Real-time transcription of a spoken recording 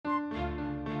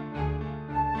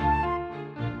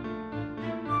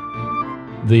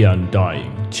The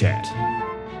Undying Chat.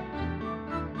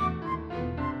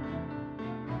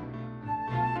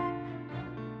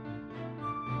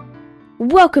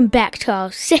 Welcome back to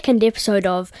our second episode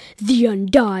of The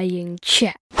Undying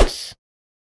Chat.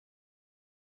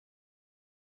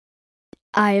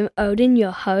 I am Odin,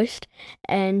 your host,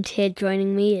 and here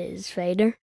joining me is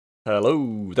Vader.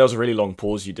 Hello. That was a really long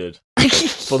pause you did.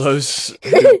 For those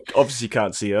who obviously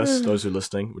can't see us, those who are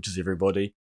listening, which is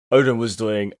everybody, Odin was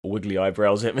doing wiggly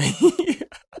eyebrows at me.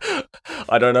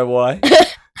 I don't know why.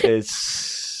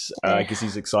 I guess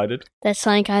he's excited. That's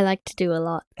something I like to do a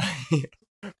lot.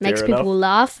 Makes Fair people enough.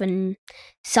 laugh, and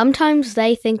sometimes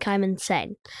they think I'm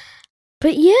insane.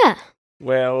 But yeah.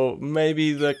 Well,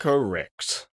 maybe they're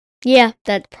correct. Yeah,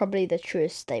 that's probably the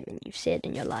truest statement you've said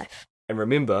in your life. And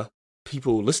remember,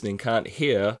 people listening can't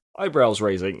hear eyebrows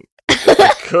raising. If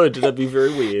I could, that'd be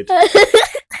very weird.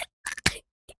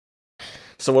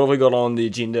 So what have we got on the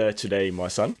agenda today, my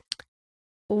son?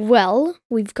 Well,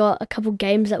 we've got a couple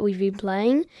games that we've been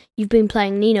playing. You've been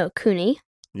playing Ni no Kuni.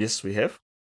 Yes, we have.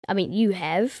 I mean, you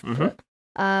have. Mhm.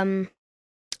 But,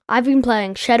 I've been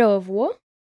playing Shadow of War.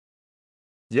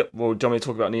 Yep, well, do you want me to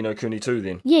talk about Ni no Kuni 2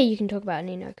 then? Yeah, you can talk about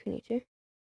Ni no Kuni too.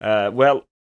 Well,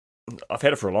 I've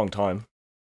had it for a long time.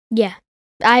 Yeah,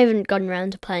 I haven't gotten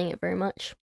around to playing it very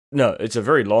much. No, it's a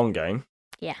very long game.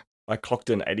 Yeah. I clocked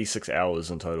in 86 hours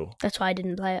in total. That's why I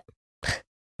didn't play it.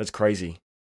 That's crazy.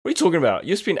 What are you talking about?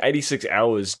 You spent 86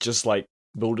 hours just like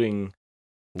building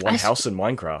one house in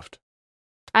Minecraft.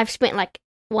 I've spent like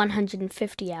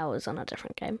 150 hours on a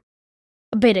different game.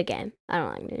 A better game. I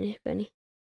don't like Ni no Kuni.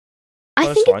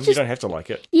 That's fine. You don't have to like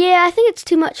it. Yeah, I think it's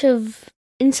too much of...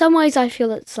 In some ways, I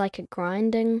feel it's like a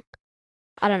grinding...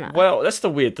 I don't know. Well, that's the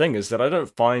weird thing, is that I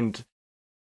don't find...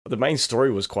 The main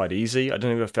story was quite easy. I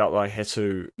didn't even felt like I had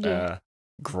to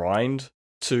grind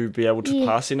to be able to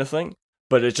pass anything.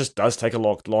 But it just does take a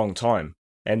long time.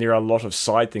 And there are a lot of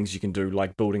side things you can do,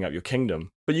 like building up your kingdom.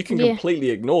 But you can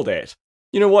completely ignore that.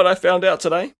 You know what I found out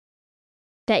today?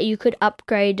 That you could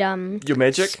upgrade your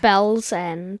magic spells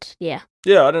and yeah.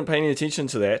 Yeah, I didn't pay any attention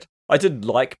to that. I did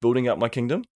like building up my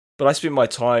kingdom, but I spent my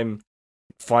time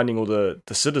finding all the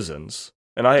citizens,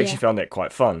 and I actually found that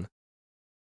quite fun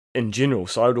in general.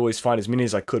 So I would always find as many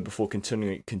as I could before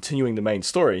continuing the main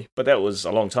story. But that was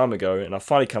a long time ago, and I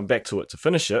finally come back to it to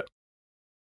finish it.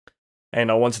 And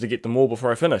I wanted to get them all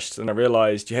before I finished, and I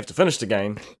realized you have to finish the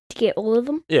game to get all of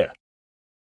them. Yeah,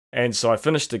 and so I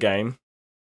finished the game.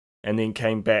 And then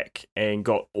came back and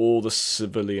got all the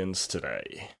civilians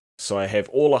today. So I have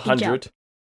all 100,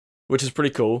 which is pretty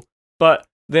cool. But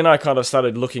then I kind of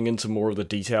started looking into more of the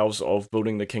details of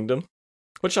building the kingdom,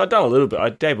 which I'd done a little bit. I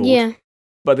dabbled. Yeah.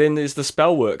 But then there's the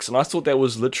spell works, and I thought that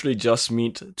was literally just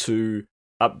meant to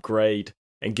upgrade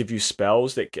and give you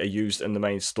spells that are used in the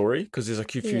main story, because there's a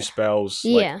few spells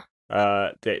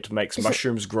that makes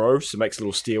mushrooms grow, so it makes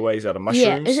little stairways out of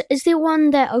mushrooms. Yeah, is there one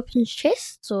that opens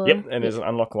chests? Or? Yep, and there's an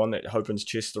unlock one that opens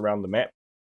chests around the map.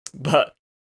 But,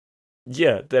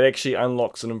 yeah, that actually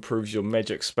unlocks and improves your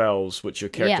magic spells, which your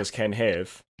characters can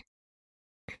have.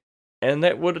 And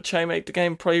that would actually make the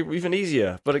game probably even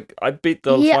easier. But I beat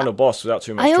the final boss without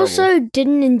too much trouble. I also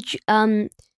didn't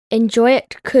enjoy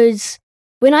it because...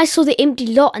 When I saw the empty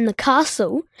lot in the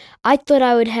castle, I thought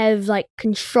I would have, like,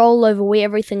 control over where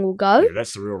everything will go. Yeah,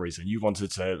 that's the real reason. You wanted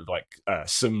to, like,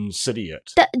 Sim City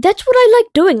it. That's what I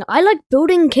like doing. I like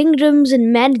building kingdoms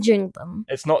and managing them.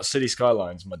 It's not City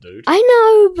Skylines, my dude. I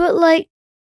know, but, like...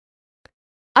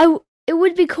 It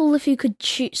would be cool if you could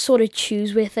sort of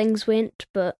choose where things went,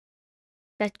 but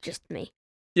that's just me.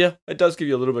 Yeah, it does give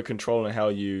you a little bit of control on how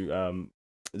you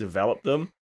develop them.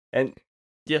 And...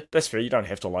 yeah, that's fair. You don't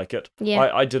have to like it.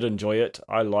 Yeah. I did enjoy it.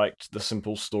 I liked the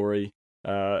simple story.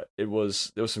 There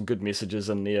was some good messages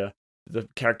in there. The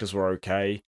characters were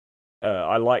okay.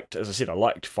 I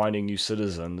liked finding new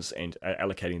citizens and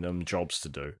allocating them jobs to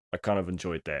do. I kind of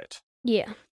enjoyed that.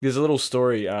 Yeah. There's a little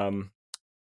story,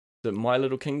 the My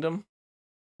Little Kingdom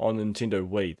on Nintendo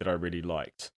Wii that I really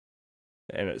liked.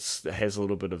 And it has a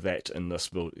little bit of that in this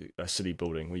city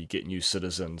building where you get new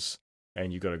citizens.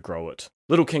 And you got to grow it.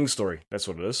 Little King Story, that's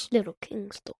what it is. Little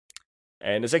King Story.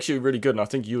 And it's actually really good, and I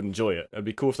think you'd enjoy it. It'd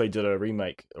be cool if they did a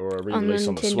remake or a re-release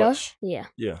on the Switch. Yeah.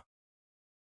 Yeah.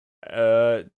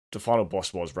 The final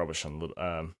boss was rubbish on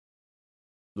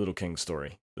Little King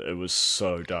Story. It was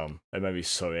so dumb. It made me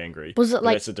so angry. Was it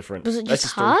like? Was it just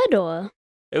hard or?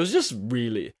 It was just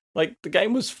really like the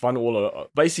game was fun.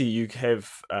 Basically, you have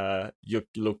your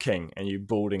little king, and you're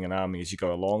building an army as you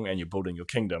go along, and you're building your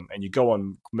kingdom, and you go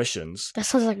on missions. That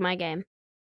sounds like my game.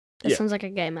 That sounds like a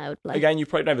game I would play. Again, you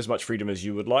probably don't have as much freedom as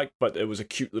you would like, but it was a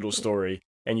cute little story.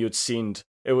 and you'd send.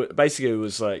 Basically, it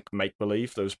was like make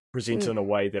believe. That was presented in a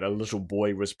way that a little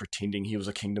boy was pretending he was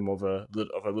a kingdom of a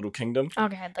little kingdom.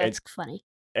 Okay, that's funny.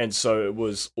 And so it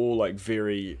was all like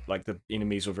very like the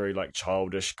enemies were very like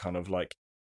childish, kind of like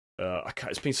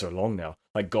it's been so long now,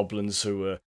 like goblins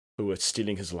who were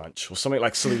stealing his lunch or something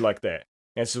like silly like that.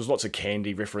 And so there was lots of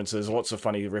candy references, lots of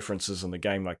funny references in the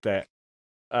game like that.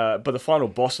 But the final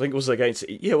boss, I think it was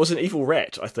it was an evil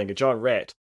rat, I think, a giant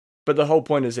rat. But the whole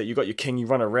point is that you got your king, you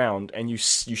run around and you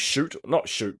not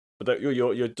shoot, but that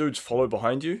your dudes follow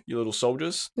behind you, your little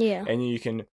soldiers. Yeah. And you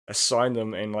can assign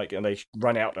them and they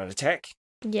run out and attack.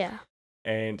 Yeah.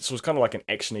 And so it's kind of like an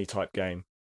action-y type game.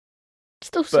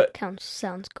 Still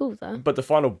sounds cool though. But the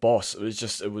final boss,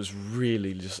 it was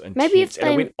really just intense. Maybe if and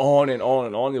it went on and on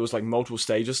and on. There was like multiple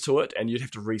stages to it, and you'd have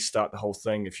to restart the whole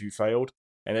thing if you failed.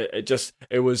 And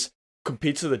it was,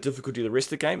 compared to the difficulty of the rest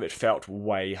of the game, it felt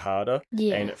way harder.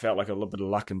 Yeah. And it felt like a little bit of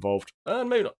luck involved.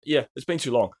 Maybe not. Yeah, it's been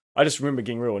too long. I just remember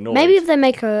getting real annoyed. Maybe if they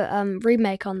make a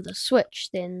remake on the Switch,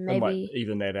 then maybe it might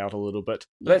even that out a little bit.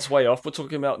 But that's way off. We're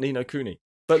talking about Ni no Kuni.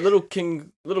 But Little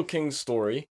King's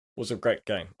Story was a great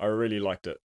game. I really liked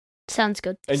it. Sounds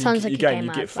good. And Sounds like a game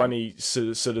you get funny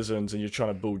citizens, and you're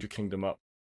trying to build your kingdom up.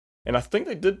 And I think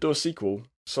they did do a sequel,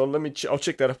 so I'll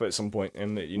check that up at some point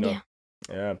and let you know.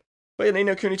 Yeah. But yeah, Ni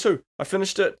no Kuni 2. I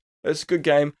finished it. It's a good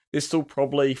game. There's still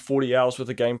probably 40 hours worth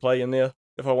of gameplay in there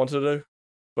if I wanted to,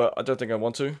 but I don't think I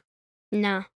want to.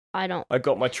 Nah, I don't. I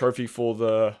got my trophy for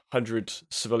the 100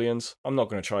 civilians. I'm not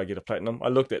going to try and get a platinum. I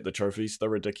looked at the trophies. They're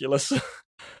ridiculous.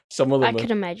 Some of them I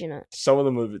can imagine it. Some of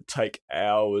them would take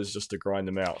hours just to grind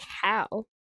them out. How?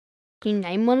 Can you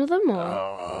name one of them?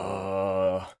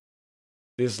 Or?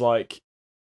 There's like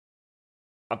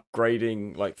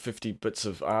upgrading like 50 bits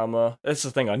of armor. That's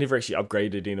the thing. I never actually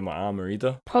upgraded any of my armor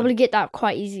either. Probably get that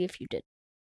quite easy if you did.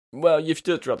 Well, you have to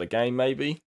do it throughout the game,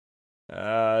 maybe.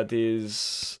 That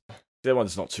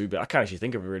one's not too bad. I can't actually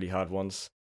think of really hard ones.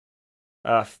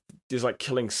 There's like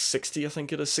killing 60, I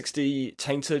think it is, 60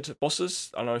 tainted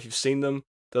bosses. I don't know if you've seen them.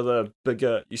 They're the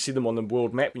bigger, you see them on the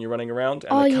world map when you're running around,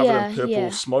 and they're covered in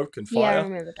purple smoke and fire. Yeah, I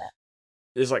remember that.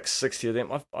 There's like 60 of them.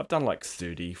 I've done like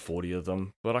 30, 40 of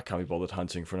them, but I can't be bothered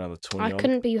hunting for another 20. I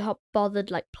couldn't be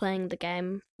bothered like playing the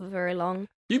game for very long.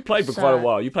 You played for quite a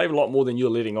while. You played a lot more than you're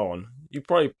letting on. You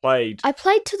probably played... I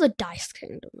played to the Dice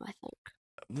Kingdom, I think.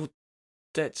 Well,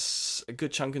 that's a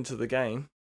good chunk into the game.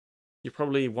 You're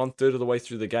probably 1/3 of the way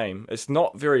through the game. It's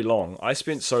not very long. I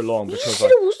spent so long because you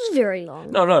said it was very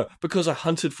long. No, because I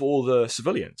hunted for all the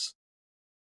civilians.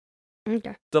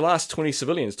 Okay. The last 20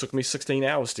 civilians took me 16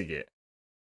 hours to get.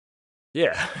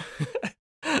 Yeah.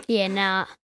 Yeah, nah.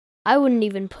 I wouldn't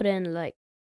even put in like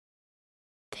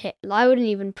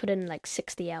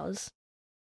 60 hours.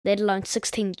 Let alone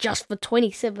 16 just for 20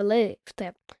 civilians.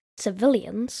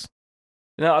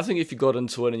 No, I think if you got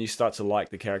into it and you start to like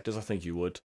the characters, I think you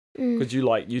would. Because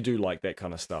you do like that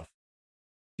kind of stuff.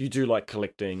 You do like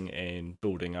collecting and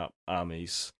building up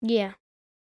armies. Yeah.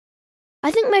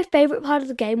 I think my favourite part of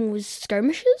the game was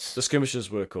skirmishes. The skirmishes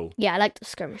were cool. Yeah, I like the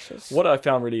skirmishes. What I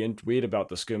found really weird about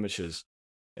the skirmishes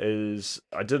is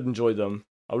I did enjoy them.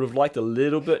 I would have liked a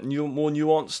little bit more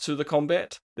nuance to the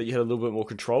combat, that you had a little bit more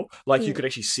control. Like you could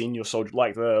actually send your soldier,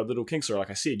 like the Little King Story, like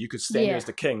I said, you could stand there as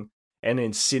the king and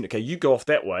then send, okay, you go off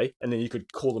that way, and then you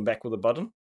could call them back with a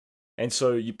button. And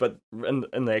so, but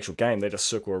in the actual game, they just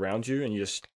circle around you and you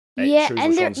just choose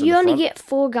and you only get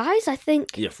 4 guys, I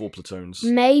think. Yeah, 4 platoons.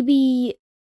 Maybe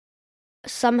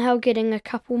somehow getting a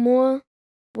couple more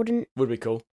would be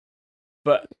cool.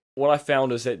 But what I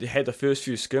found is that they had the first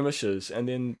few skirmishes, and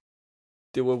then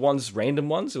there were random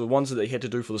ones. There were ones that they had to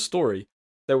do for the story.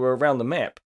 They were around the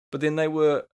map, but then they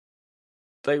were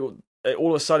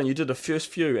all of a sudden you did the first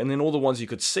few, and then all the ones you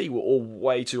could see were all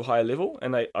way too high level,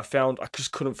 and I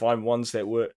just couldn't find ones that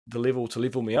were the level to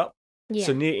level me up. Yeah.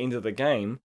 So near the end of the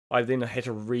game, I then had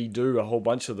to redo a whole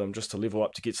bunch of them just to level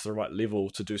up to get to the right level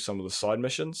to do some of the side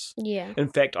missions. Yeah. In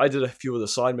fact, I did a few of the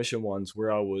side mission ones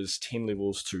where I was 10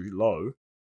 levels too low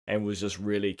and was just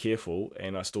really careful,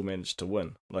 and I still managed to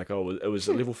win. Like it was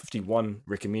level 51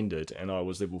 recommended, and I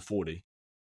was level 40.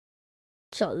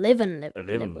 So 11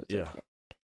 levels. Yeah.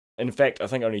 In fact, I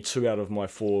think only 2 out of my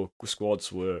 4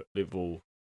 squads were level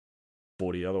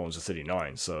 40. The other ones are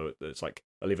 39, so it's like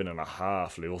 11 and a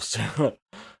half levels to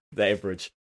the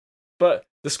average. But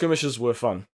the skirmishes were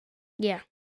fun. Yeah.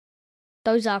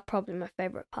 Those are probably my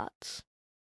favourite parts.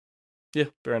 Yeah,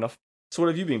 fair enough. So what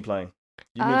have you been playing?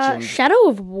 You mentioned Shadow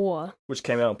of War, which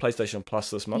came out on PlayStation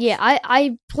Plus this month. Yeah,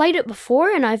 I played it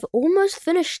before and I've almost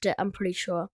finished it, I'm pretty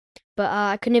sure. But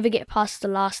I could never get past the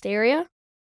last area.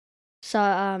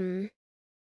 So,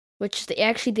 which is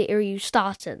actually the area you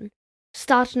start in.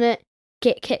 starting it,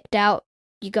 get kicked out,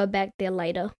 you go back there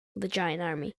later with a giant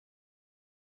army.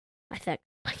 I think.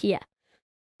 Yeah.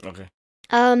 Okay.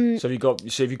 So have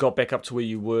you got back up to where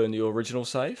you were in the original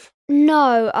save?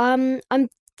 No, I'm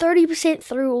 30%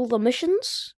 through all the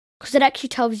missions, because it actually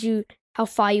tells you how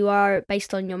far you are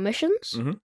based on your missions.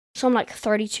 Mm-hmm. So I'm like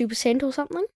 32% or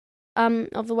something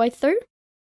of the way through.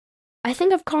 I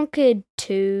think I've conquered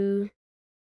two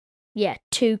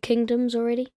kingdoms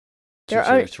already. Two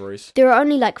territories. There are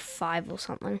only like 5 or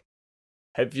something.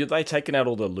 Have they taken out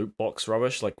all the loot box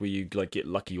rubbish, like where you like get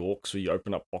lucky orcs, where you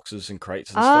open up boxes and crates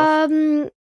and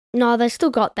stuff? No, they still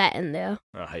got that in there.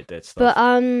 I hate that stuff. But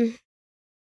I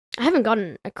haven't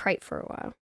gotten a crate for a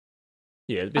while.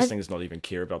 Yeah, the best thing is not even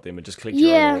care about them and just collect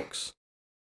your own orcs.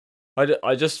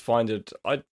 I just find it.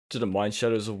 I didn't mind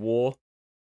Shadows of War.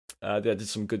 They did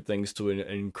some good things to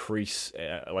increase,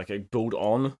 build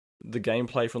on the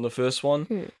gameplay from the first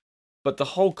one. But the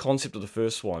whole concept of the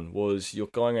first one was you're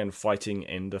going and fighting,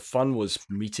 and the fun was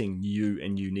meeting new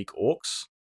and unique orcs.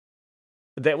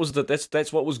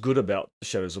 That's what was good about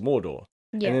Shadows of Mordor.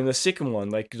 Yeah. And then the second one,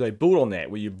 they build on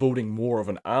that, where you're building more of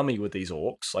an army with these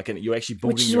orcs, and you're actually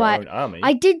building your own army.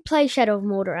 I did play Shadow of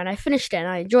Mordor, and I finished it, and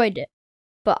I enjoyed it.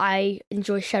 But I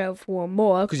enjoy Shadow of War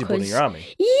more because you're building your army.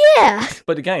 Yeah.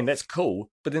 But again, that's cool.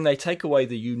 But then they take away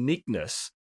the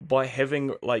uniqueness by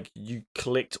having you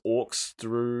collect orcs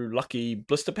through lucky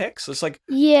blister packs. It's it's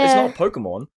not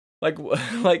Pokemon.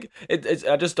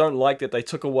 I just don't like that they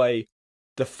took away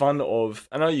the fun of.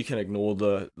 I know you can ignore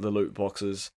the loot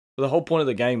boxes, but the whole point of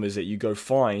the game is that you go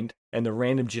find, and the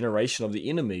random generation of the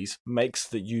enemies makes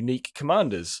the unique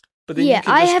commanders. But then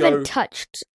I haven't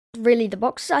touched really the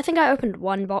boxes. I think I opened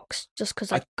one box just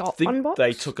because I got one box.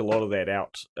 They took a lot of that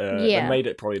out. They made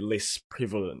it probably less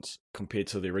prevalent compared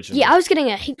to the original. Yeah, I was getting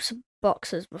heaps of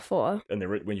boxes before. And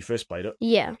when you first played it?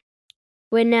 Yeah.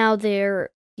 Where now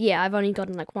I've only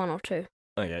gotten like 1 or 2.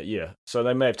 Okay, yeah. So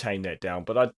they may have tamed that down,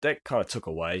 but that kind of took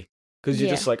away. Because you're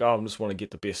just I just want to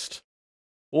get the best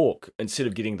orc instead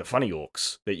of getting the funny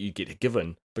orcs that you get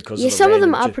given because of some of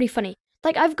them are pretty funny.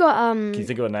 Like, I've got, Can you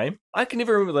think of a name? I can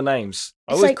never remember the names.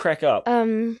 I always crack up.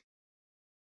 I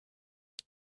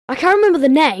can't remember the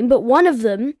name, but one of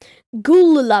them,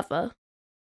 Ghoul Lover.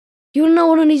 You want to know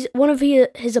what one of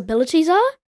his abilities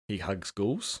are? He hugs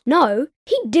ghouls? No,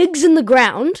 he digs in the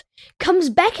ground,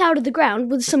 comes back out of the ground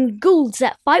with some ghouls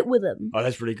that fight with him. Oh,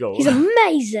 that's pretty cool. He's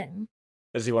amazing.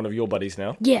 Is he one of your buddies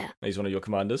now? Yeah. He's one of your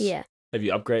commanders? Yeah. Have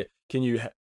you upgraded? Can you...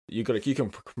 You can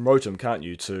promote him, can't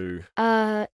you? To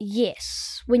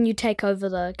yes, when you take over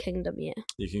the kingdom, yeah.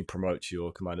 You can promote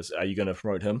your commanders. Are you going to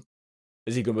promote him?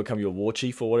 Is he going to become your war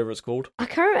chief or whatever it's called? I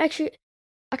can't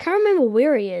remember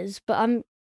where he is, but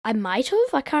I might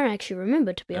have. I can't actually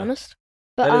remember, to be honest.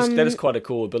 But that is quite a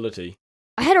cool ability.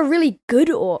 I had a really good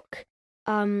orc.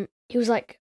 He was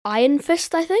like Iron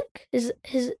Fist, I think. His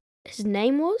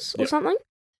name was or something.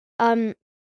 And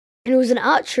it was an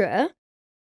archer.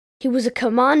 He was a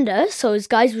commander, so his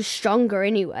guys were stronger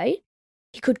anyway.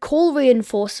 He could call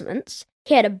reinforcements.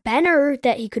 He had a banner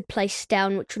that he could place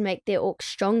down, which would make their orcs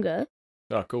stronger.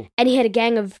 Oh, cool. And he had a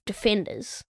gang of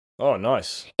defenders. Oh,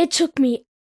 nice. It took me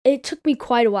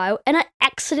quite a while, and I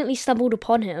accidentally stumbled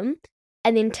upon him,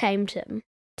 and then tamed him.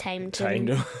 Tamed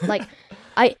him.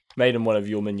 I made him one of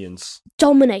your minions.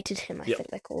 Dominated him, I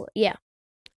think they call it. Yeah.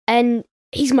 And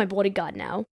he's my bodyguard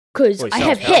now, because I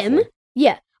have him.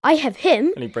 Yeah. I have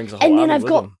him, and he brings a whole army I've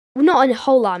got him. Not a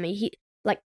whole army. He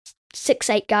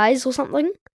 6-8 guys or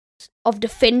something of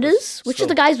defenders, which are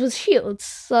the guys with shields.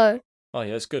 So. Oh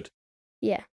yeah, that's good.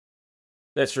 Yeah.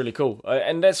 That's really cool,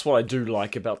 and that's what I do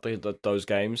like about those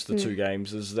games. The two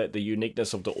games is that the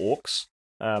uniqueness of the orcs.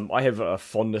 I have a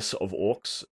fondness of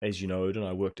orcs, as you know, and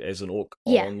I worked as an orc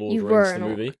on Lord of the Rings, the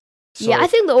movie. So I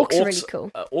think the orcs are really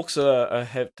cool.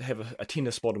 Orcs have a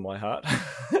tender spot in my heart.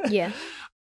 Yeah.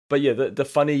 But yeah, the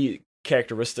funny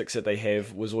characteristics that they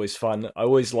have was always fun. I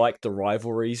always liked the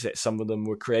rivalries that some of them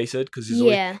were created because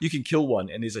you can kill one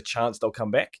and there's a chance they'll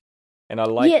come back. And I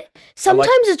like. Yeah, sometimes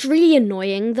it's really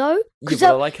annoying though. Yeah, but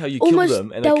I like how you kill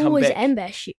them and they come back. They'll always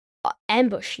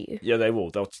ambush you. Yeah, they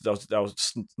will. They'll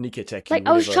sneak attack you. Like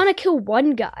I was trying to kill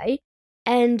one guy,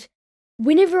 and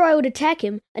whenever I would attack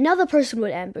him, another person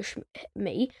would ambush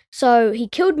me. So he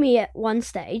killed me at one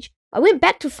stage. I went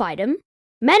back to fight him.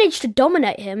 Managed to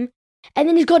dominate him, and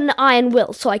then he's got an iron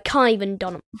will, so I can't even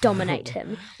dominate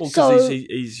him. Well, because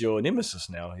he's your nemesis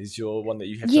now. He's your one that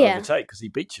you have to overtake because he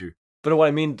beat you. But what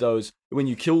I mean though is when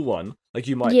you kill one, like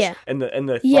you might in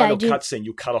the final cutscene,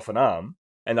 you'll cut off an arm,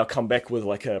 and they'll come back with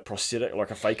like a prosthetic, like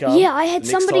a fake arm. Yeah, I had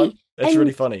somebody. That's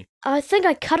really funny. I think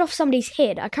I cut off somebody's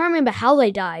head. I can't remember how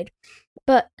they died.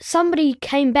 but somebody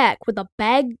came back with a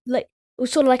bag, like it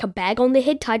was sort of like a bag on their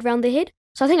head, tied around their head.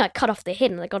 So I think I cut off their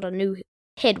head and they got a new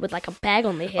head with like a bag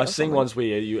on their head. I've seen ones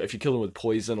where if you kill them with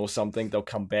poison or something, they'll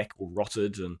come back all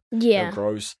rotted and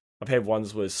gross. I've had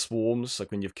ones with swarms,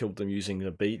 like when you've killed them using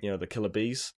the bee, the killer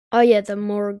bees. Oh yeah, the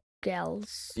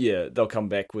Morgels. Yeah, they'll come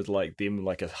back with like them,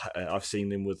 I've seen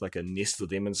them with like a nest of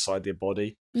them inside their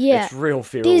body. Yeah, it's real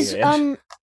feral.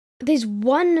 There's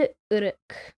one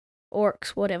orcs,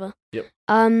 whatever. Yep.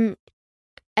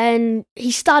 And he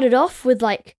started off with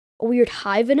like a weird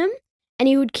hive in him, and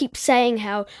he would keep saying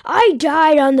how I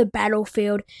died on the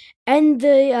battlefield, and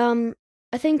the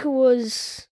I think it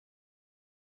was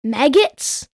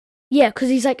maggots. Yeah, because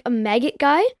he's like a maggot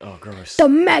guy. Oh, gross. The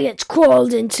maggots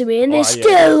crawled into me, and they're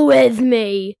still with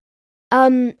me.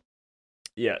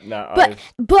 Yeah, no.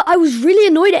 But I was really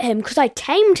annoyed at him because I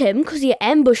tamed him because he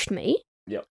ambushed me.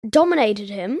 Yep. Dominated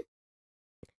him,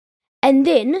 and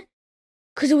then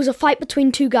because it was a fight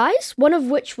between two guys, one of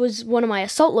which was one of my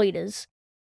assault leaders,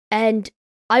 and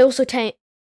I also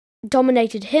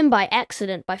dominated him by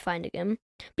accident by finding him.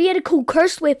 But he had a cool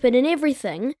cursed weapon and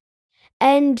everything,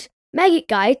 and maggot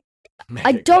guy.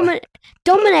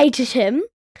 Dominated him,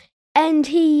 and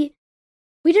we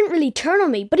didn't really turn on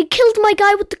me, but he killed my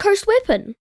guy with the cursed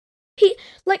weapon.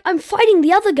 I'm fighting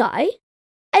the other guy,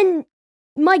 and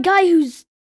my guy who's,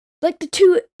 like, the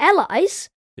two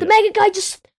allies, the maggot guy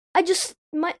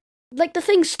the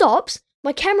thing stops,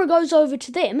 my camera goes over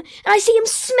to them, and I see him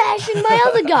smashing my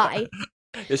other guy.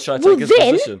 He's trying to take his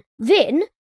position. Then,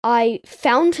 I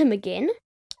found him again,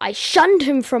 I shunned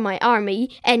him from my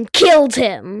army, and killed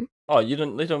him. Oh, you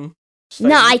didn't let him stay?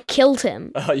 Nah, I killed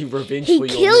him. You revenged He for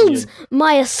your killed minion.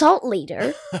 my assault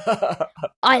leader.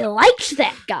 I liked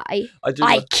that guy.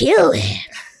 I kill him.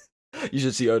 You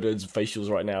should see Odin's facials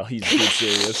right now. He's dead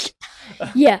serious.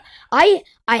 Yeah, I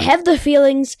have the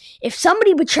feelings if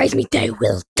somebody betrays me, they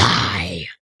will die.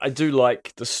 I do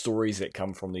like the stories that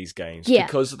come from these games. Yeah.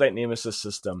 Because of that Nemesis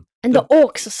system. And the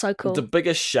orcs are so cool. The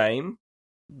biggest shame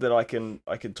that I can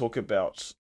talk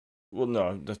about... Well,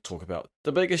 no, not talk about.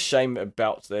 The biggest shame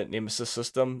about that Nemesis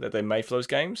system that they made for those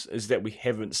games is that we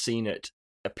haven't seen it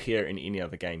appear in any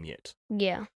other game yet.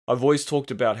 Yeah. I've always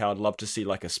talked about how I'd love to see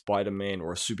like a Spider-Man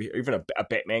or even a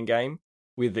Batman game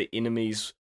where the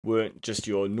enemies weren't just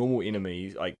your normal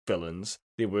enemies, like villains.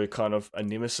 There were kind of a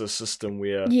Nemesis system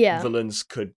where villains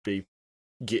could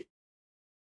get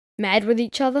mad with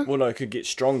each other. Well, no, could get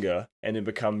stronger and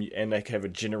then and they could have a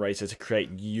generator to create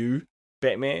new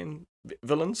Batman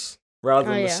villains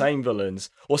rather than the same villains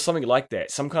or something like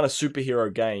that. Some kind of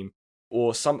superhero game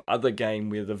or some other game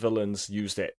where the villains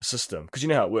use that system. Because you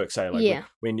know how it works,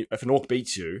 if an orc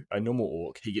beats you, a normal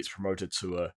orc, he gets promoted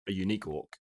to a unique orc.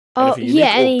 And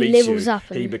and he levels up.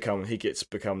 He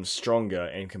becomes stronger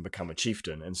and can become a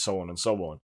chieftain and so on and so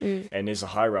on. And there's a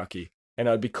hierarchy. And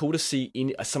it'd be cool to see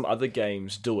some other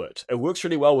games do it. It works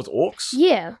really well with orcs.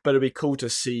 Yeah. But it'd be cool to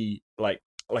see like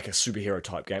a superhero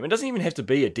type game. It doesn't even have to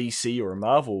be a DC or a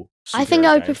Marvel superhero I think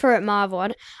I would game. prefer it Marvel.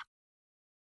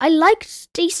 I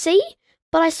liked DC,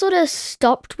 but I sort of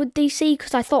stopped with DC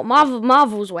because I thought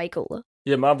Marvel's way cooler.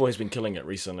 Yeah, Marvel has been killing it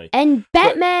recently. And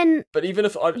Batman... But even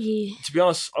if to be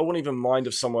honest, I wouldn't even mind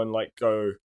if someone like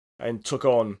go and took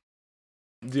on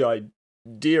the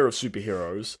idea of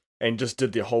superheroes and just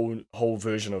did the whole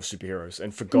version of superheroes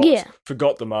and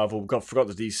forgot the Marvel, forgot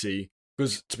the DC.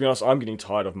 Because, to be honest, I'm getting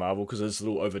tired of Marvel because it's a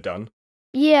little overdone.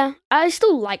 Yeah, I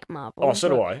still like Marvel. Oh, so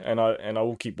do I. And I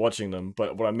will keep watching them.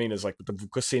 But what I mean is, like,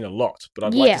 we've seen a lot. But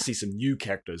I'd like to see some new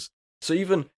characters. So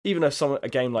even if a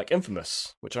game like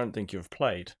Infamous, which I don't think you've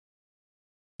played.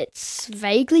 It's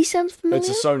vaguely sounds familiar. It's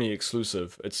a Sony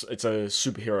exclusive. It's a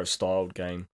superhero-styled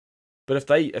game. But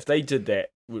if they did that,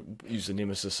 use the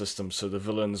Nemesis system so the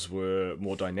villains were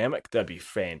more dynamic, that'd be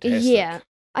fantastic. Yeah.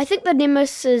 I think the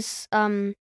Nemesis...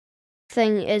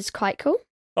 thing is quite cool.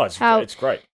 Oh, it's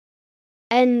great.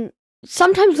 And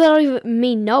sometimes without even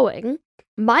me knowing,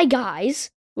 my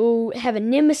guys will have a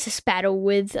nemesis battle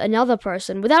with another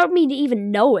person without me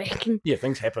even knowing. Yeah,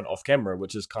 things happen off camera,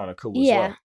 which is kind of cool as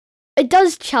well. It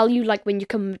does tell you like when you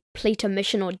complete a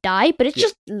mission or die, but it's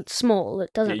just small.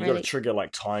 It doesn't really... you got to trigger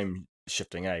like time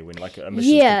shifting, when like a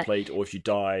mission's complete, or if you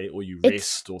die, or you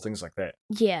rest, or things like that.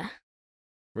 Yeah.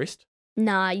 Rest?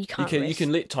 Nah, you can't rest. You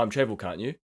can let time travel, can't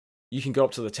you? You can go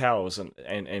up to the towers and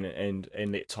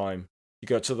let time. You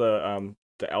go to the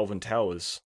Elven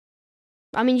Towers.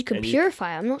 I mean, you can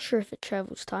purify. I'm not sure if it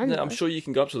travels time. No, I'm sure you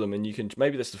can go up to them and you can.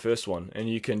 Maybe that's the first one, and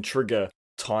you can trigger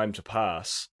time to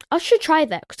pass. I should try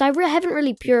that because I haven't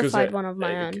really purified one of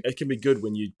my own. It can be good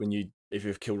when if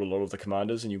you've killed a lot of the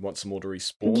commanders and you want some more to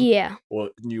respawn. Yeah.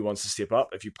 Or new ones to step up.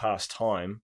 If you pass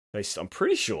time, I'm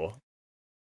pretty sure.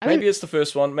 I mean, Maybe it's the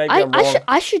first one. Maybe I'm wrong.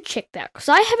 I should check that because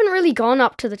I haven't really gone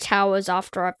up to the towers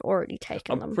after I've already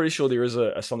taken them. I'm pretty sure there is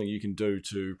a something you can do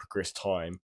to progress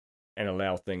time and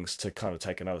allow things to kind of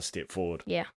take another step forward.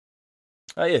 Yeah.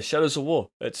 Oh yeah, Shadows of War.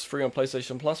 It's free on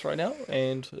PlayStation Plus right now,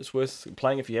 and it's worth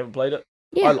playing if you haven't played it.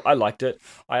 Yeah. I liked it.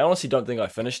 I honestly don't think I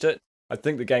finished it. I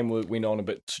think the game went on a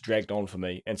bit dragged on for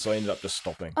me, and so I ended up just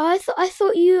stopping. I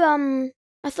thought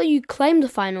you claimed the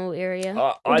final area.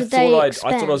 I thought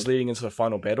I was leading into the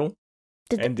final battle.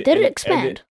 Did it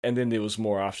expand? And then there was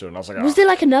more after, and I was like, was there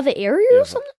like another area or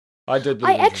something?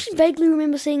 I actually vaguely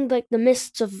remember seeing like the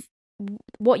mists of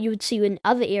what you would see in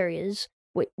other areas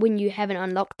when you haven't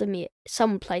unlocked them yet,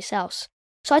 someplace else.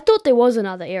 So I thought there was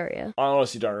another area. I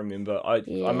honestly don't remember. I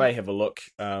may have a look.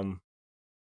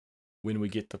 When we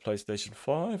get the PlayStation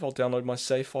 5, I'll download my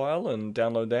save file and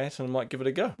download that, and I might give it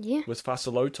a go. Yeah. With faster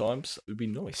load times, it would be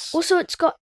nice. Also, it's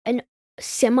got an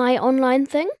semi-online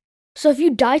thing. So if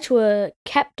you die to a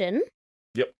captain,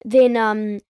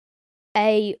 then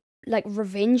a like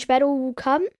revenge battle will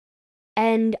come,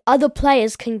 and other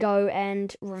players can go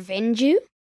and revenge you.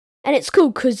 And it's cool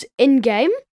because in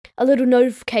game, a little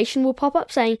notification will pop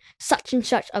up saying such and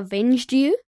such avenged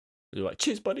you. You're like,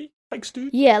 cheers, buddy. Thanks,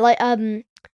 dude. Yeah, like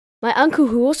my uncle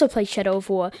who also plays Shadow of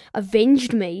War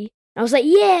avenged me. I was like,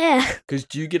 yeah. Because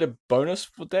do you get a bonus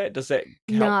for that? Does that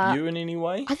help you in any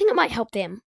way? I think it might help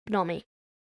them, not me.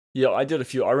 Yeah, I did a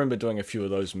few. I remember doing a few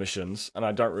of those missions, and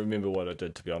I don't remember what I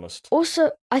did, to be honest.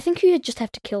 Also, I think you just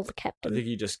have to kill the captain. I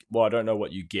think I don't know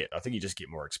what you get. I think you just get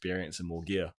more experience and more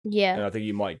gear. Yeah. And I think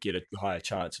you might get a higher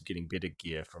chance of getting better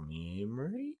gear from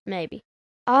memory. Maybe.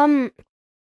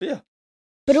 Yeah.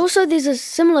 But also there's a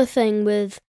similar thing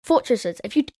with fortresses.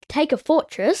 If you take a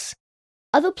fortress,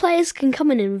 other players can come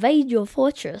and invade your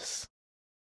fortress.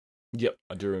 Yep,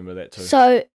 I do remember that too.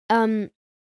 So,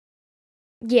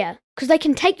 yeah, because they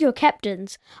can take your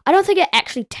captains. I don't think it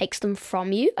actually takes them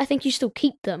from you. I think you still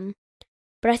keep them.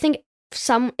 But I think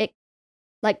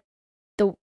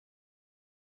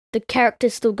the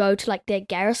characters still go to like their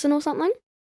garrison or something,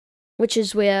 which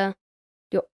is where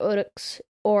your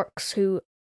orcs who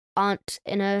aren't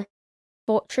in a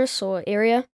fortress or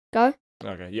area go.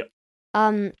 Okay, yep.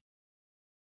 I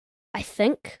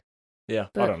think. Yeah,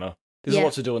 I don't know. There's a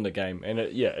lot to do in the game, and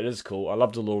it is cool. I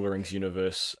love the Lord of the Rings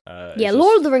universe.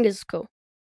 Lord of the Rings is cool.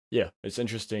 Yeah, it's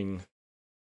interesting.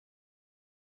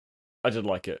 I did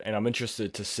like it, and I'm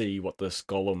interested to see what this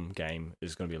Gollum game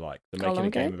is going to be like. They're making a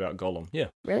game about Gollum. Yeah.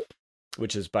 Really?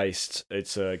 Which is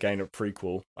it's a game of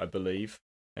prequel, I believe,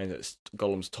 and it's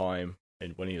Gollum's time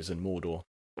when he was in Mordor.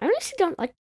 I honestly don't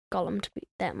like Gollum to be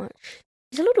that much.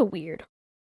 He's a little weird.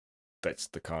 That's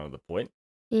the kind of the point.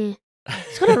 Yeah.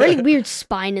 He's got a really weird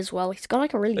spine as well. He's got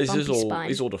like a really bumpy spine.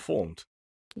 He's all deformed.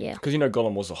 Yeah. Because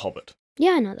Gollum was a hobbit.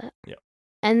 Yeah, I know that. Yeah.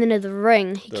 And then the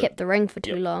ring, he kept the ring for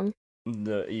too long.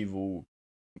 The evil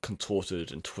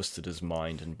contorted and twisted his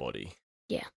mind and body.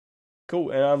 Yeah. Cool.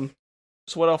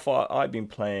 So what else I've been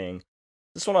playing?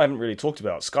 This one I haven't really talked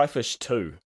about. Skyfish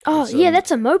 2. Oh, that's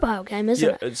a mobile game,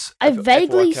 isn't it? I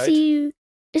vaguely see you.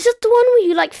 Is it the one where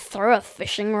you like throw a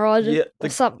fishing rod or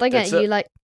something and you like?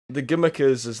 The gimmick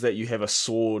is that you have a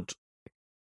sword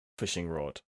fishing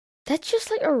rod. That's just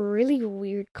like a really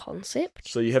weird concept.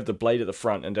 So you have the blade at the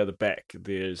front, and at the back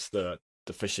there's the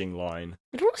fishing line.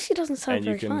 It honestly doesn't sound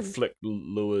very fun. And you can flick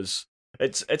lures.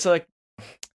 It's like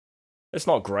it's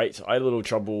not great. I had a little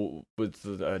trouble with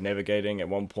navigating at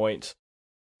one point,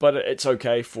 but it's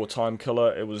okay for time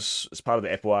killer. It's part of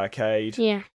the Apple Arcade.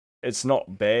 Yeah. It's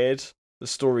not bad. The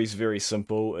story's very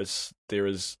simple. There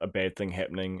is a bad thing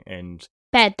happening, and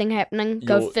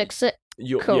go fix it.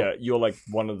 You're like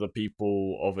one of the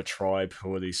people of a tribe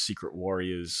who are these secret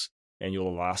warriors, and you're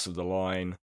the last of the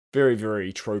line. Very,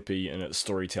 very tropey in its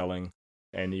storytelling,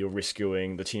 and you're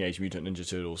rescuing the Teenage Mutant Ninja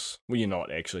Turtles. Well, you're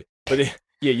not actually, but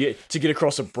to get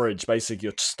across a bridge, basically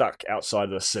you're stuck outside of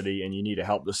the city, and you need to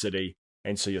help the city,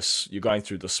 and so you're going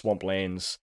through the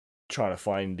swamplands, trying to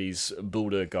find these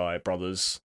builder guy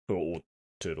brothers who are all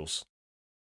turtles.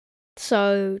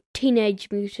 So Teenage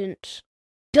Mutant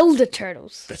Builder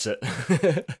Turtles. That's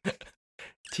it.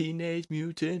 Teenage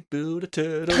Mutant Builder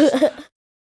Turtles.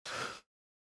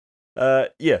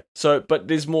 So but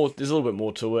there's a little bit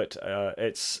more to it.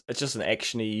 It's just an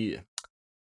actiony,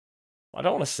 I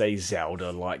don't want to say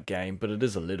Zelda-like game, but it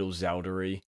is a little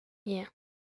Zelda-y. Yeah.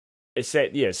 It's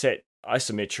that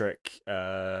isometric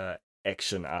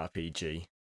action RPG.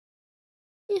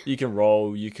 Yeah. You can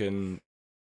roll, you can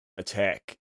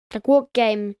attack. Like, what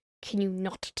game can you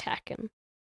not attack in?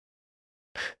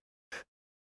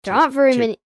 There aren't very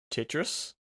many.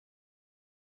 Tetris?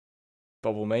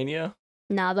 Bubble Mania?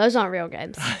 Nah, those aren't real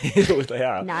games. They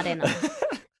are. Nah, they're not.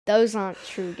 Those aren't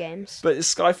true games. But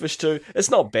it's Skyfish 2.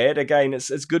 It's not bad. Again,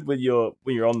 it's good when you're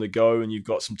on the go and you've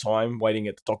got some time waiting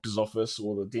at the doctor's office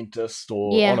or the dentist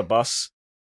or on a bus.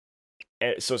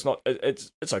 So it's not.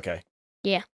 It's okay.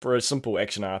 Yeah. For a simple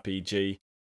action RPG,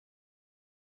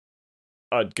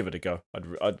 I'd give it a go.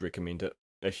 I'd recommend it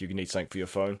if you need something for your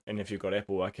phone, and if you've got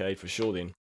Apple Arcade for sure.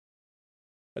 Then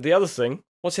the other thing,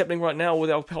 what's happening right now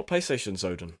with our PlayStations,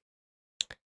 Odin?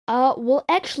 Well,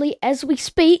 actually, as we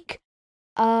speak,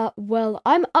 well,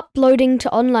 I'm uploading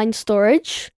to online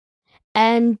storage,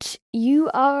 and you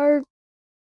are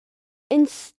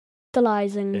initializing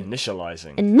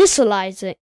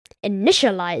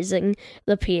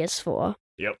the PS4.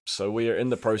 Yep. So we are in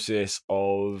the process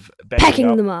of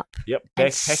packing them up. Yep.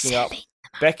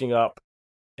 Backing up,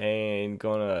 and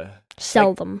gonna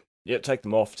sell them. Yep, take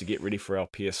them off to get ready for our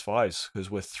PS5s because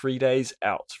we're 3 days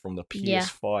out from the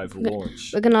PS5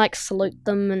 launch. We're gonna salute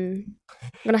them, and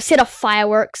we're gonna set off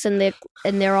fireworks in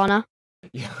their honor.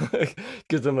 Yeah,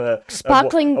 give them a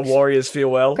warrior's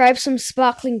farewell. Grab some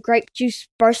sparkling grape juice,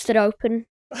 burst it open,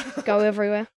 go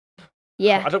everywhere.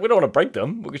 Yeah. We don't want to break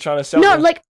them. We're trying to sell them.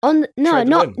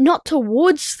 Not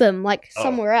towards them,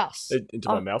 somewhere else. Into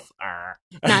my mouth.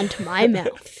 Not into my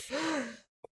mouth.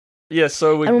 Yeah,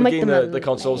 so we're getting the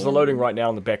consoles. They're loading right now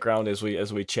in the background as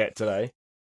we chat today.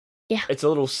 Yeah. It's a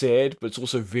little sad, but it's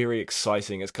also very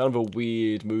exciting. It's kind of a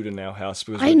weird mood in our house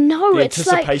because I know, the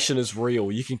anticipation is real.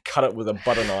 You can cut it with a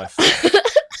butter knife.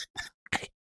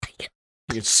 You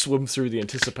can swim through the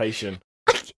anticipation.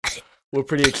 We're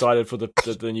pretty excited for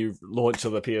the new launch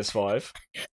of the PS5.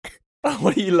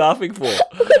 What are you laughing for?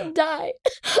 I'm gonna die.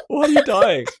 Why are you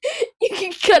dying? You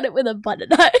can cut it with a butter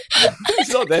knife.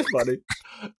 It's not that funny.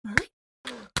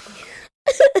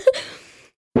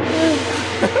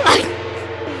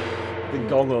 The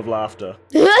gong of laughter.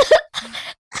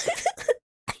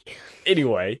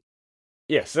 Anyway,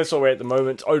 yes, that's where we're at the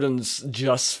moment. Odin's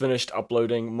just finished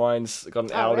uploading. Mine's got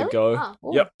an hour to go.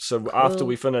 Yep, so after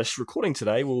we finish recording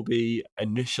today, we'll be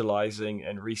initializing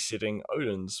and resetting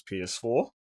Odin's PS4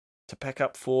 to pack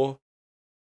up for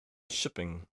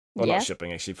shipping. Well, not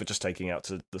shipping, actually, for just taking out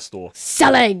to the store.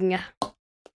 Selling!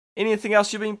 Anything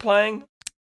else you've been playing?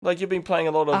 You've been playing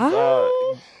a lot of...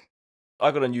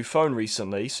 I got a new phone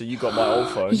recently, so you got my old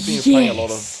phone. You've been playing a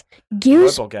lot of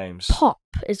Gears mobile games. Pop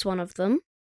is one of them.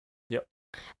 Yep.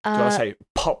 Did I say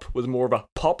pop with more of a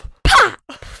pop? Pop!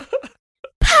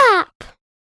 Pop!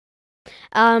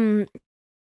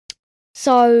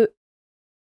 So,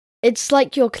 it's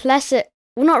like your classic...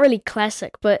 Well, not really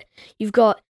classic, but you've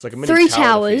got it's like a mini 3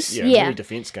 towers. Mini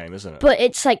defense game, isn't it? But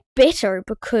it's better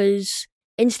because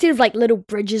instead of little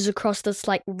bridges across this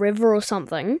river or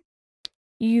something,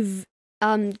 you've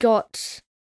got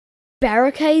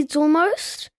barricades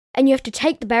almost, and you have to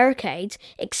take the barricades,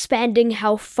 expanding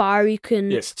how far you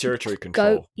can. Yes, territory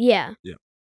control. Go. Yeah. Yeah.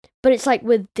 But it's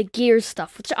with the Gears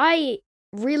stuff, which I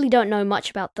really don't know much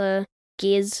about the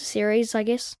Gears series, I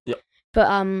guess. Yep.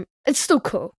 But it's still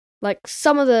cool.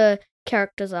 Some of the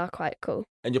characters are quite cool.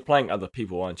 And you're playing other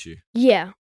people, aren't you?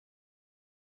 Yeah.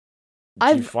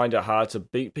 Do you find it hard to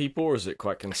beat people, or is it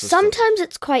quite consistent? Sometimes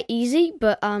it's quite easy,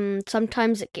 but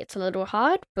sometimes it gets a little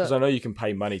hard. Because I know you can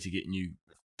pay money to get new,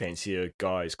 fancier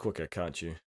guys quicker, can't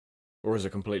you? Or is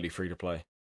it completely free to play?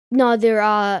 No,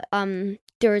 there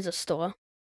is a store.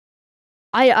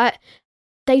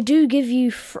 They do give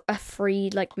you a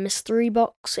free mystery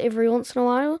box every once in a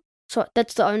while. So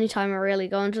that's the only time I really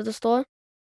go into the store.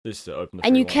 Just to open the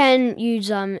and you ones. can use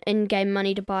in-game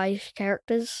money to buy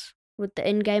characters with the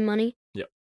in-game money. Yep.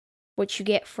 Which you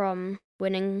get from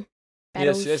winning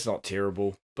battles. Yes, that's not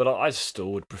terrible. But I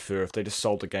still would prefer if they just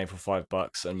sold the game for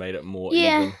 $5 and made it more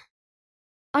even.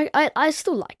 Yeah. I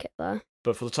still like it though.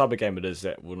 But for the type of game it is,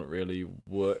 that wouldn't really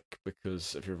work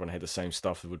because if everyone had the same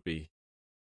stuff, it would be...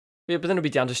 Yeah, but then it would be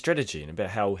down to strategy and about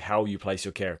how you place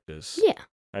your characters. Yeah.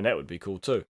 And that would be cool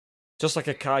too. Just like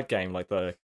a card game, like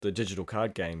the digital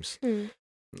card games.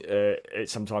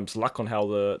 It's sometimes luck on how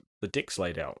the deck's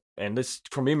laid out. And this,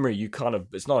 from memory,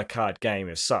 it's not a card game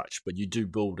as such, but you do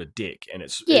build a deck and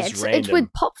it's random. It's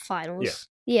with pop finals.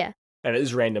 Yeah. And it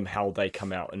is random how they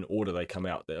come out and order they come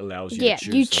out that allows you to choose.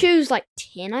 Yeah, you choose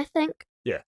 10, I think.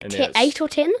 Yeah. And 8 or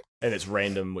 10. And it's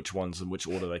random which ones and which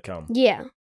order they come. Yeah.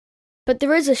 But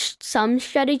there is some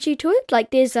strategy to it.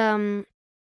 There's an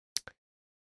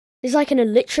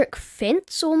electric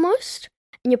fence almost,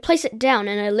 and you place it down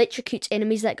and it electrocutes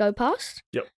enemies that go past.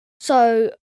 Yep. So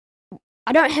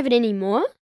I don't have it anymore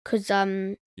because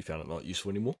you found it not useful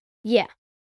anymore? Yeah.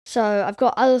 So I've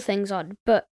got other things on,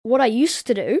 but what I used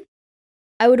to do,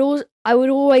 I would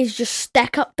always just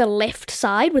stack up the left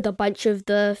side with a bunch of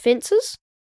the fences,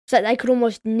 so that they could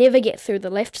almost never get through the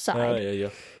left side. Yeah.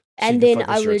 And so you then can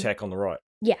focus your attack on the right.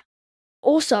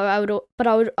 Also,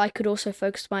 I could also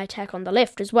focus my attack on the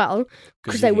left as well,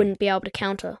 because they wouldn't be able to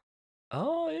counter.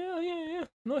 Oh, yeah.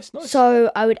 Nice.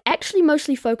 So I would actually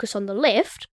mostly focus on the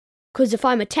left, because if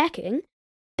I'm attacking,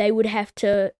 they would have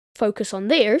to focus on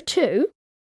there too.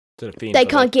 They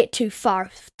can't get too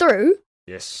far through.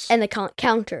 Yes. And they can't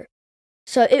counter.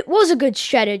 So it was a good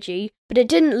strategy, but it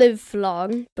didn't live for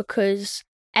long, because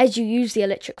as you use the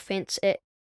electric fence, it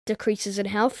decreases in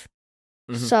health.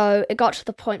 Mm-hmm. So it got to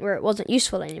the point where it wasn't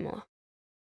useful anymore.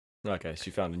 Okay, so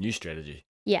you found a new strategy.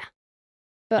 Yeah.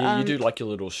 But, you do like your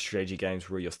little strategy games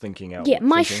where you're thinking out. Yeah,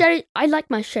 I like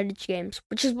my strategy games,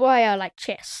 which is why I like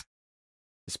chess.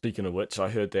 Speaking of which, I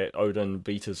heard that Odin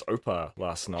beat his Opa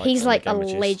last night. He's like a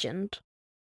legend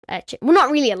at chess. Well,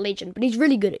 not really a legend, but he's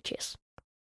really good at chess.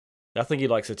 I think he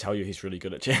likes to tell you he's really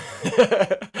good at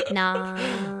chess.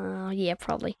 Nah, yeah,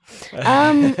 probably.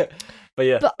 But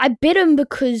yeah. But I bet him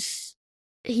because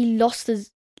he lost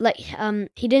his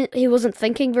he wasn't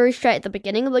thinking very straight at the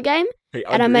beginning of the game. He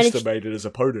underestimated his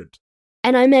opponent.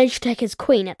 And I managed to take his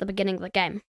queen at the beginning of the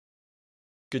game.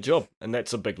 Good job. And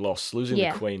that's a big loss. Losing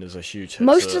the queen is a huge hit.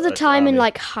 Most of the time in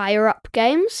like higher up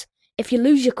games, if you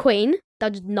lose your queen, they'll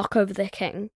just knock over their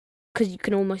king. Because you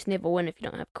can almost never win if you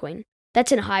don't have a queen.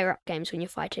 That's in higher up games when you're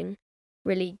fighting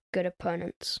really good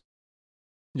opponents.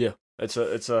 Yeah, it's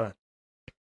a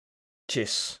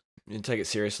chess. You can take it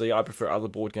seriously. I prefer other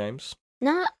board games.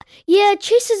 Nah, yeah,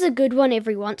 chess is a good one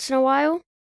every once in a while.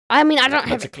 I mean,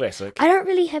 That's a classic. I don't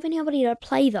really have anybody to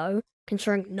play though,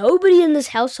 considering nobody in this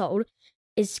household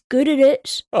is good at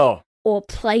it. Or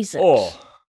plays it.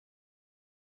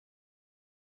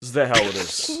 Is that how it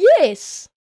is? Yes.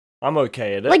 I'm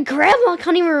okay at it. Like, Grandma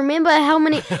can't even remember how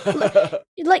many...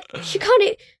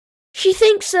 She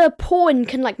thinks a pawn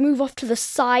can, like, move off to the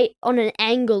side on an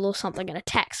angle or something and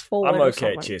attacks forward. I'm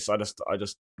okay at chess. I just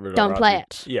really don't play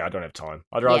it. Yeah, I don't have time.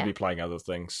 I'd rather be playing other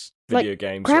things. Video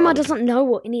games. Grandma doesn't know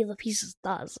what any of the pieces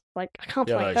does. Like, I can't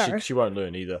play her. She won't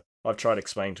learn either. I've tried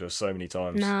explaining to her so many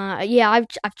times. Nah, yeah, I've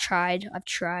tried.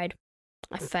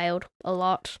 I failed a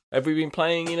lot. Have we been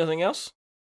playing anything else?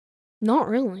 Not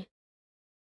really.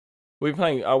 We've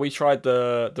been playing. We tried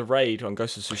the raid on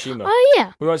Ghost of Tsushima. Oh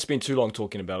yeah. We won't spend too long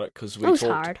talking about it because we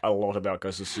talked a lot about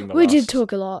Ghost of Tsushima. We did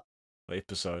talk a lot.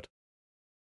 Episode.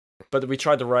 But we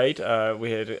tried the raid.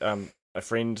 We had a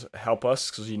friend help us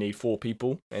because you need 4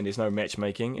 people and there's no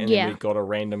matchmaking. And then we got a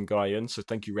random guy in. So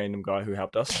thank you, random guy who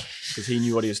helped us because he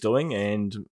knew what he was doing,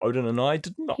 and Odin and I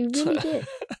did not. He really did.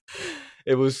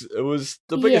 It was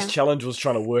the biggest challenge was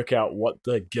trying to work out what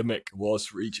the gimmick was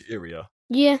for each area.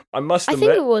 Yeah. I must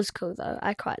admit, think it was cool though.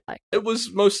 I quite liked it. It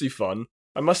was mostly fun.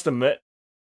 I must admit,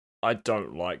 I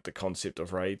don't like the concept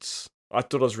of raids. I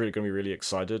thought I was really going to be really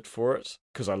excited for it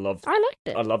because I liked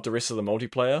it. I loved the rest of the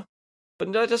multiplayer. But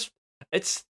no,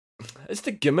 it's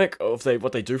the gimmick of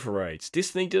what they do for raids.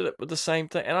 Destiny did it with the same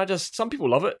thing, and some people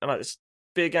love it, and it's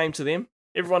fair game to them.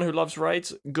 Everyone who loves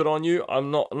raids, good on you.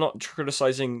 I'm not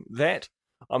criticizing that.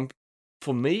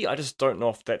 For me, I just don't know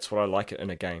if that's what I like it in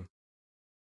a game.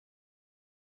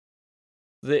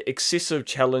 The excessive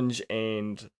challenge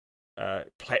and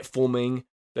platforming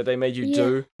that they made you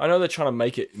do. I know they're trying to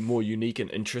make it more unique and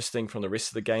interesting from the rest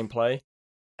of the gameplay.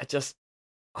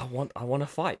 I want to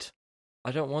fight.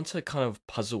 I don't want to kind of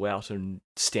puzzle out and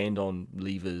stand on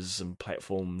levers and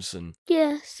platforms and.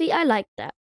 Yeah, see, I like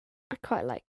that. I quite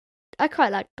like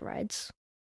the raids.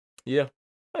 Yeah,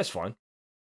 that's fine.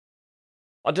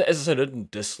 As I said, I didn't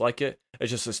dislike it.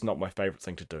 It's not my favorite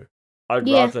thing to do.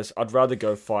 I'd rather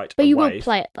go fight. But you will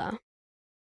play it though.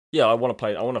 Yeah, I want to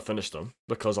play it. I want to finish them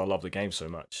because I love the game so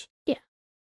much. Yeah,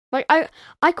 like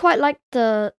I quite like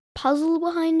the puzzle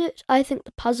behind it. I think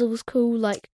the puzzle was cool.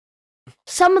 Like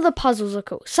some of the puzzles are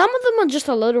cool. Some of them are just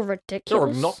a little ridiculous.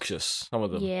 They're obnoxious. Some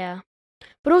of them. Yeah,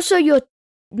 but also you're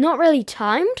not really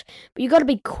timed. But you got to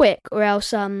be quick, or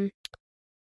else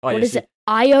what is it?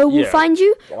 Io will find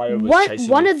you.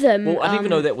 One of them. Well, I didn't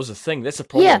even know that was a thing. That's a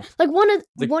problem. Yeah, like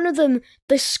one of them.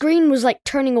 The screen was like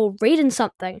turning all red and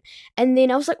something, and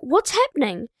then I was like, "What's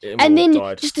happening?" And then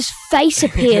just this face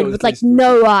appeared with like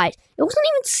no eyes. It wasn't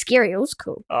even scary. It was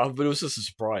cool. But it was just a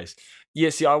surprise.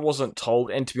 Yeah, see, I wasn't told,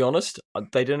 and to be honest,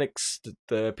 they didn't.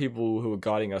 The people who were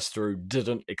guiding us through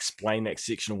didn't explain that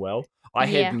section well. I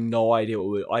had no idea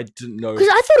I didn't know because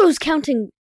I thought it was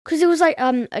counting because it was like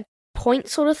a point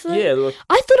sort of thing. Yeah,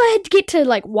 I thought I had to get to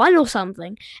like 1 or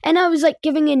something, and I was like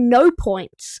giving in no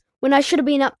points when I should have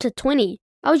been up to 20.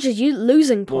 I was just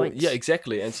losing Well, points. yeah,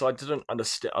 exactly. And so I didn't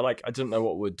understand. I didn't know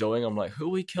what we're doing. I'm like, who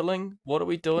are we killing? What are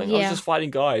we doing? I was just fighting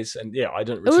guys, and I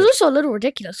didn't. It was also a little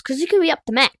ridiculous because you can be up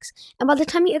to max, and by the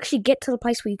time you actually get to the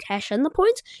place where you cash in the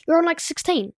points, you're on like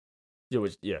 16.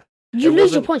 Yeah. You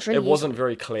lose your points really It wasn't easily.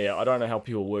 very clear. I don't know how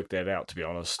people work that out, to be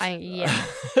honest.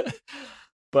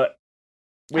 But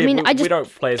we don't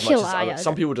play as much as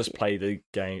some people just play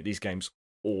these games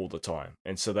all the time,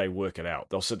 and so they work it out.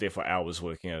 They'll sit there for hours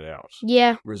working it out.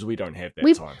 Yeah. Whereas we don't have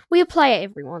that time. We play it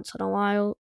every once in a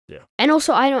while. Yeah. And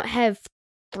also, I don't have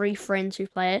 3 friends who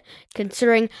play it,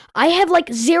 considering I have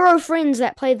like 0 friends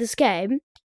that play this game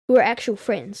who are actual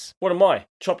friends. What am I?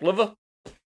 Chopped liver?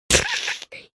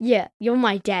 Yeah, you're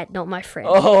my dad, not my friend.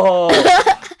 Oh,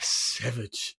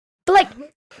 savage. But like,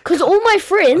 because all my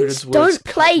friends don't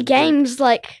play games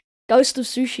like Ghost of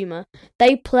Tsushima.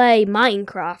 They play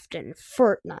Minecraft and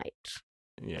Fortnite.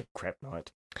 Yeah, crap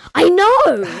night. I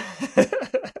know!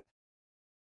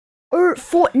 Or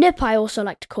Fortnip, I also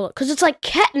like to call it, because it's like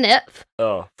catnip.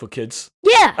 Oh, for kids?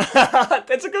 Yeah!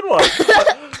 That's a good one.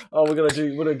 Oh, we're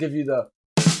gonna give you the...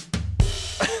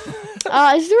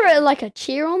 Is there like a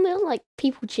cheer on there? Like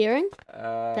people cheering?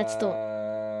 That's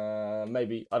the...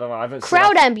 Maybe. I don't know. I haven't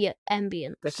Crowd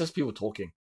ambient. That's just people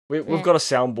talking. We've got a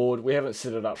soundboard. We haven't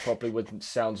set it up properly with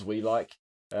sounds we like.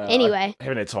 Anyway. I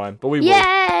haven't had time, but we will.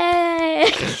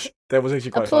 Yay! That was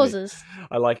actually quite Applauses. funny.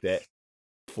 I like that.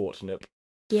 Fortnip.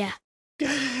 Yeah.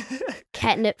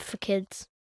 Catnip for kids.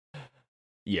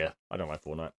 Yeah, I don't like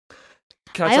Fortnite.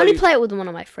 I only play it with one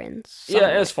of my friends.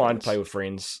 Yeah, it's fine to play with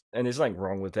friends, and there's nothing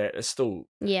wrong with that. It's still...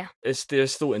 Yeah.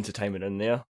 There's still entertainment in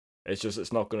there. It's just,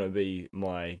 it's not going to be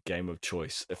my game of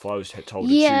choice. If I was told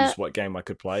to choose what game I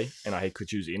could play, and I could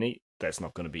choose any, that's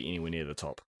not going to be anywhere near the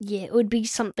top. Yeah, it would be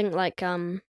something like,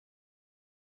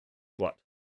 What?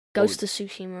 Ghost of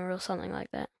Tsushima or something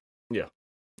like that. Yeah.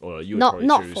 Or you would not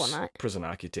probably choose Fortnite. Prison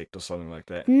Architect or something like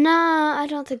that. Nah, I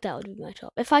don't think that would be my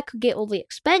top. If I could get all the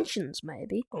expansions,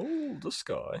 maybe. Oh, this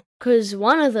guy. Because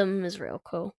one of them is real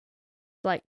cool.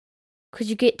 Like, because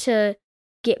you get to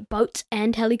get boats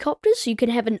and helicopters, so you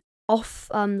can have an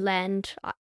off-land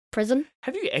prison.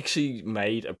 Have you actually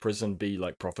made a prison be,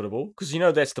 like, profitable? Because you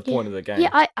know that's the point of the game.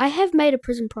 Yeah, I have made a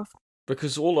prison profitable.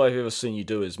 Because all I've ever seen you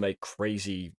do is make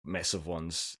crazy, massive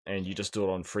ones, and you just do it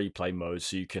on free play mode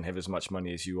so you can have as much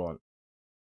money as you want.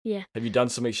 Yeah. Have you done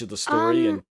some of the story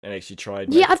and actually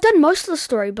tried? Yeah, I've done most of the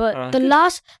story, but the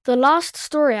last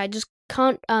story I just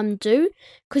can't do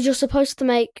because you're supposed to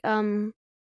make a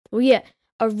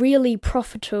really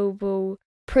profitable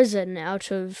prison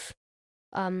out of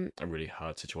a really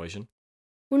hard situation.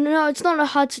 Well, no, it's not a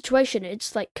hard situation.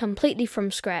 It's like completely from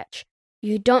scratch.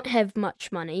 You don't have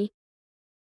much money.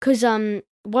 Because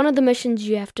one of the missions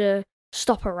you have to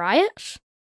stop a riot.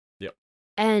 Yep.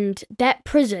 And that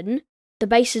prison, the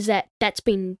base is that's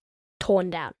been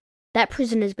torn down. That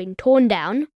prison has been torn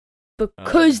down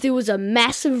because there was a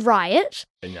massive riot.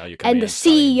 And now the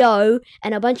CEO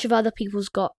and a bunch of other people's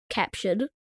got captured.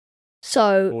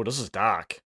 So... Oh, this is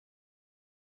dark.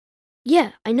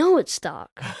 Yeah, I know it's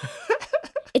dark.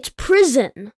 It's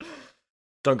prison.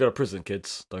 Don't go to prison,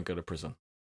 kids. Don't go to prison.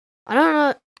 I don't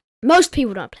know. Most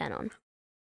people don't plan on.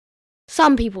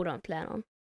 Some people don't plan on.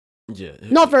 Yeah.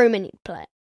 Not very many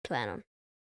plan on.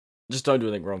 Just don't do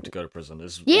anything wrong to go to prison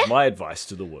is my advice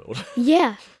to the world.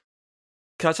 Yeah.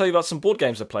 Can I tell you about some board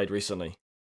games I played recently?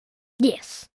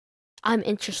 Yes. I'm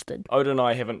interested. Oda and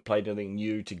I haven't played anything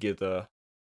new together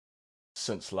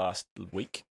since last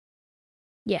week.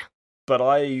 Yeah. But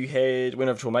I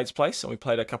went over to a mate's place and we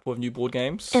played a couple of new board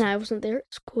games. And I wasn't there. It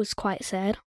was quite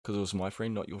sad. Because it was my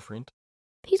friend, not your friend.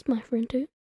 He's my friend too.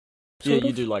 Yeah,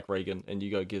 you do like Reagan, and you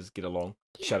guys get along.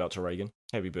 Yeah. Shout out to Reagan.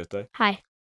 Happy birthday. Hi.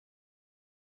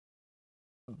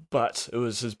 But it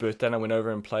was his birthday, and I went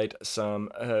over and played some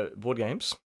board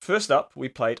games. First up, we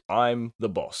played I'm the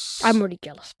Boss. I'm already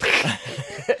jealous.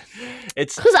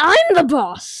 It's because I'm the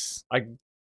boss. I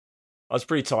was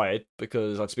pretty tired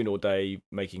because I'd spent all day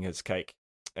making his cake.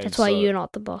 That's why you're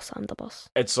not the boss, I'm the boss.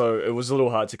 And so it was a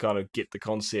little hard to kind of get the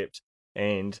concept.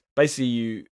 And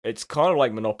basically, it's kind of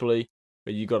like Monopoly,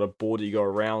 where you got a board that you go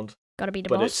around. Gotta be the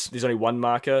boss. But there's only one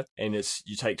marker, and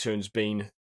you take turns being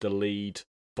the lead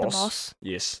boss. The boss?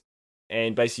 Yes.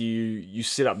 And basically, you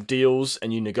set up deals,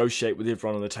 and you negotiate with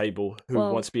everyone on the table who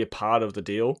wants to be a part of the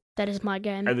deal. That is my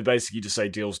game. And then basically, you just say,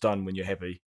 deal's done when you're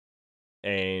happy.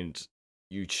 And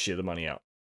you share the money out.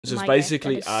 So it's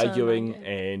basically arguing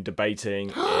and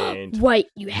debating and... Wait,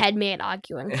 you had me at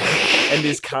arguing. And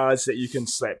there's cards that you can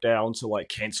slap down to like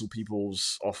cancel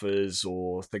people's offers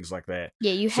or things like that.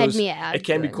 Yeah, you had me at arguing. It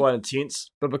can be quite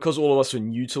intense, but because all of us were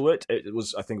new to it,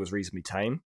 I think it was reasonably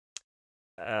tame.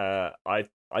 I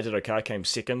did okay. I came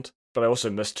second, but I also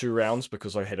missed 2 rounds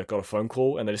because I got a phone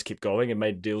call and they just kept going and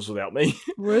made deals without me.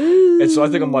 Rude. And so I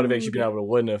think I might have actually been able to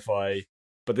win if I.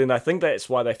 But then I think that's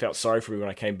why they felt sorry for me when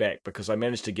I came back, because I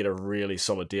managed to get a really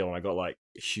solid deal and I got like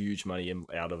huge money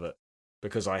out of it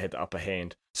because I had the upper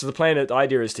hand. So the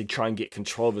idea is to try and get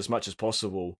control of as much as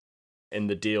possible in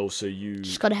the deal, so you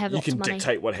Just gotta have you lots can of money.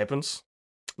 dictate what happens.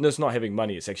 No, it's not having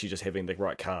money; it's actually just having the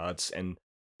right cards and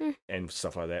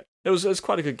stuff like that. It was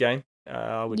quite a good game.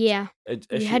 Yeah,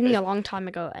 you had me a long time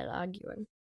ago at arguing.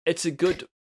 It's a good.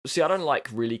 See, I don't like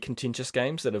really contentious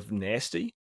games that are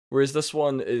nasty. Whereas this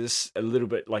one is a little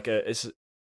bit like it's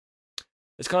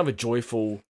kind of a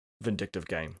joyful, vindictive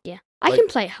game. Yeah, I can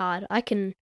play hard. I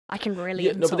can really.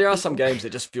 Yeah, no, but there are insult some people. games that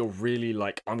just feel really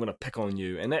like I'm gonna pick on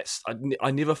you, and that's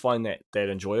I never find that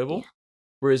enjoyable. Yeah.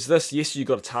 Whereas this, yes, you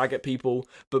got to target people,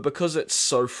 but because it's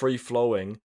so free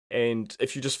flowing, and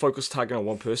if you just focus targeting on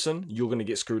one person, you're gonna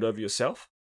get screwed over yourself.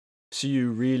 So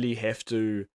you really have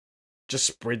to just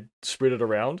spread it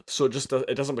around, so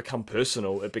it doesn't become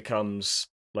personal. It becomes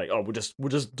like, oh, we're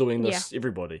just doing this,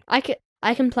 everybody. I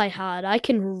can play hard. I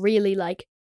can really like,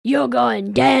 you're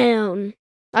going down.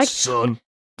 Son.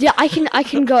 Yeah, I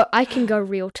can go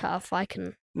real tough.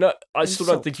 No, I still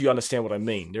don't insult. think you understand what I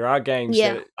mean. There are games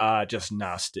that are just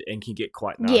nasty and can get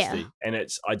quite nasty, and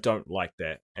I don't like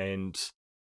that. And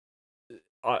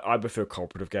I prefer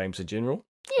cooperative games in general.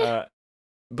 Yeah.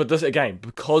 But this, again,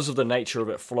 because of the nature of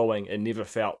it flowing, it never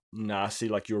felt nasty,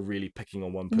 like you're really picking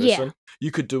on one person. Yeah. You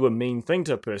could do a mean thing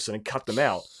to a person and cut them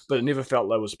out, but it never felt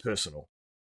like it was personal.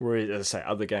 Whereas, as I say,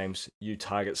 other games, you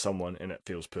target someone and it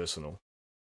feels personal.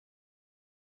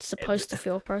 It's supposed to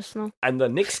feel personal. And the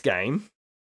next game,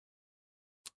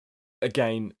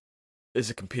 again, is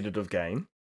a competitive game,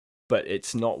 but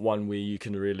it's not one where you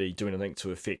can really do anything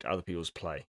to affect other people's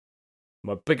play.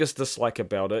 My biggest dislike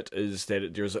about it is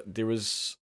that there's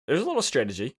a lot of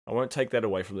strategy. I won't take that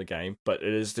away from the game, but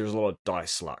there's a lot of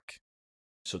dice luck.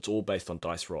 So it's all based on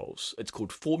dice rolls. It's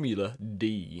called Formula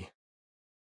D.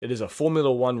 It is a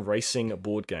Formula 1 racing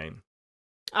board game.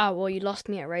 Oh, well, you lost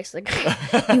me at racing.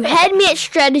 You had me at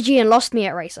strategy and lost me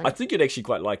at racing. I think you'd actually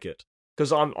quite like it,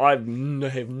 because I have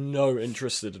no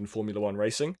interest in Formula 1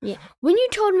 racing. Yeah. When you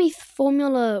told me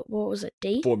Formula, what was it,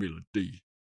 D? Formula D.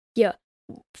 Yeah.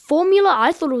 Formula,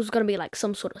 I thought it was going to be like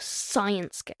some sort of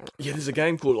science game. Yeah, there's a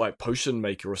game called like Potion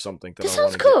Maker or something. That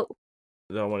sounds cool.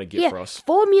 That I want to get for us.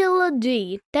 Formula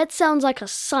D. That sounds like a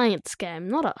science game,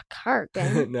 not a car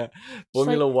game. No,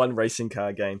 Formula 1 racing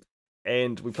car game.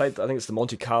 And we played, I think it's the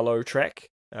Monte Carlo track.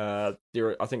 I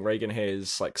think Reagan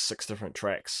has like 6 different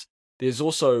tracks. There's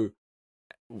also,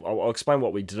 I'll explain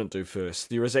what we didn't do first.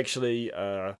 There is actually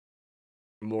a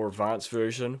more advanced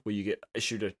version where you get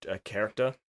issued a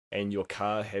character, and your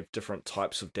car have different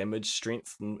types of damage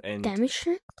strength and damage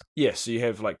strength? Yeah, so you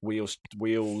have like wheels,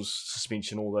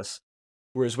 suspension, all this.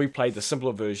 Whereas we played the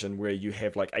simpler version where you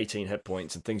have like 18 hit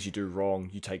points and things you do wrong,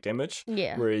 you take damage.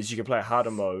 Yeah. Whereas you can play a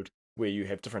harder mode where you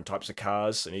have different types of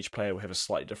cars and each player will have a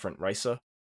slightly different racer.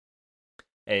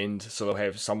 And so they'll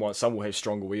have some will have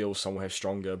stronger wheels, some will have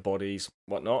stronger bodies,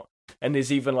 whatnot. And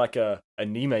there's even like a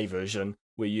anime version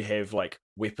where you have like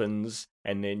weapons,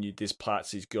 and then there's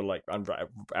parts you've got to like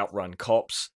outrun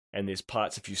cops, and there's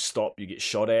parts if you stop you get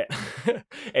shot at,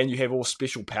 and you have all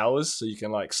special powers, so you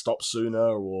can like stop sooner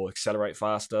or accelerate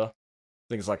faster,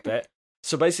 things like that.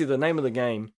 So basically the name of the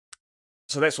game,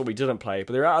 so that's what we didn't play,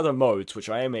 but there are other modes which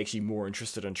I am actually more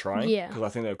interested in trying, because I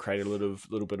think they'll create a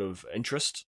little bit of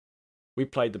interest. We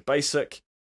played the basic,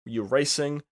 you're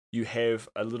racing, you have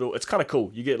a little, it's kind of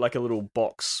cool, you get like a little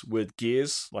box with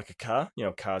gears, like a car. You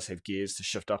know, cars have gears to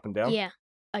shift up and down. Yeah,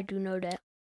 I do know that.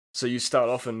 So you start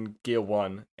off in gear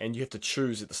 1, and you have to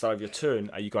choose at the start of your turn,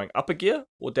 are you going up a gear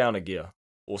or down a gear,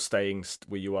 or staying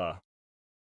where you are?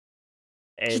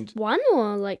 And just one,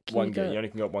 or like one gear, you only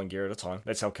can go up 1 gear at a time.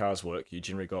 That's how cars work, you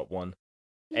generally go up 1.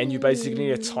 And you basically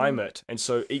need to time it, and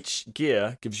so each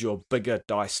gear gives you a bigger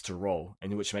dice to roll,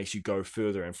 and which makes you go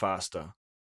further and faster.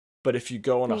 But if you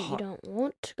go on you don't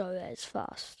want to go as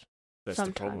fast. That's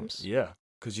sometimes. the problem. Yeah,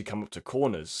 because you come up to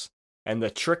corners, and the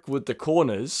trick with the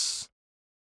corners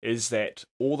is that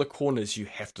all the corners you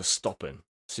have to stop in.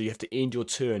 So you have to end your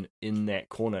turn in that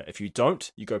corner. If you don't,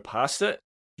 you go past it,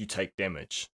 you take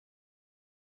damage.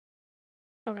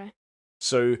 Okay.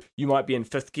 So you might be in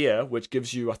 5th gear, which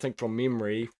gives you, I think from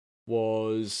memory,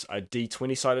 was a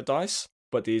D20 sided dice,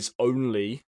 but there's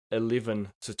only 11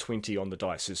 to 20 on the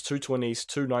dice. There's 2 20s,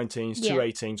 2 19s, 2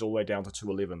 18s, all the way down to 2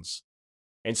 11s.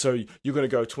 And so you're going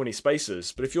to go 20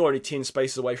 spaces, but if you're already 10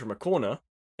 spaces away from a corner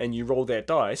and you roll that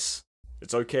dice,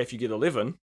 it's okay if you get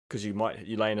 11, because you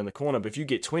laying in the corner, but if you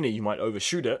get 20, you might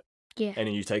overshoot it, Yeah. and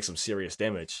then you take some serious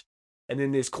damage. And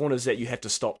then there's corners that you have to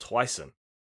stop twice in,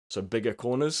 so bigger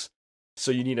corners.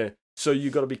 So you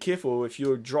got to be careful if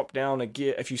you drop down a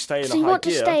gear. If you stay in a high gear, so you want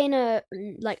to stay in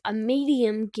a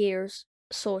medium gears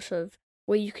sort of,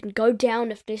 where you can go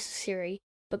down if necessary,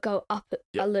 but go up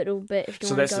a little bit if you want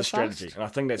to go fast. So that's the strategy, and I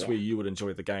think that's where you would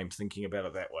enjoy the game, thinking about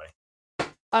it that way.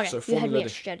 Okay, so you had me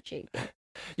at strategy.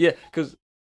 Yeah, because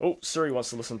Siri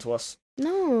wants to listen to us.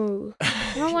 No,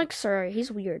 I don't like Siri.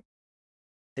 He's weird.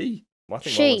 I think my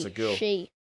one's a girl.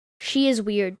 She is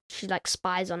weird. She like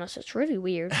spies on us. It's really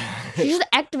weird. She just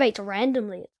activates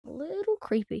randomly. It's a little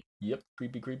creepy. Yep,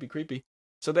 creepy.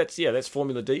 So that's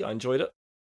Formula D. I enjoyed it.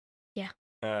 Yeah.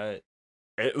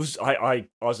 It was I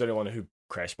was the only one who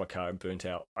crashed my car and burnt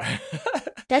out.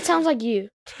 That sounds like you.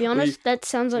 To be honest, that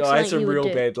sounds like something you would do. I had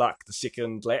some real bad luck the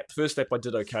second lap. First lap I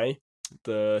did okay.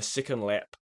 The second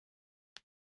lap,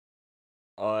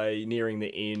 nearing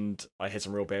the end, I had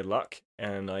some real bad luck,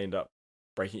 and I ended up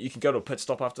breaking. You can go to a pit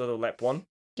stop after the lap 1,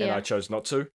 and I chose not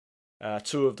to.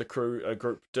 2 of the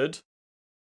group did,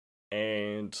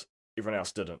 and everyone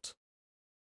else didn't.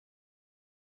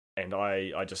 And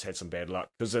I just had some bad luck,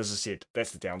 because as I said,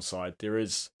 that's the downside. There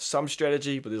is some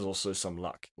strategy, but there's also some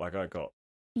luck. Like I got.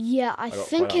 Yeah, I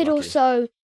think it also.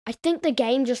 I think the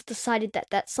game just decided that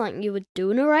that's something you would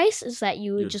do in a race, is that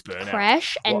you would just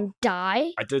crash and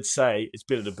die. I did say it's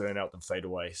better to burn out than fade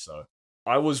away, so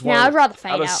I was one. I'd rather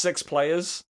fade out. Out of 6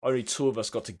 players, only 2 of us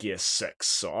got to gear 6,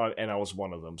 so I was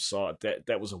one of them. So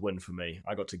that was a win for me.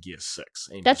 I got to gear 6.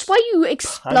 That's why you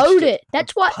exploded.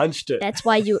 Punched it. That's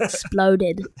why you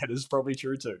exploded. That is probably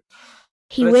true too.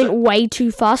 He went way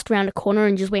too fast around a corner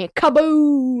and just went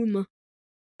kaboom.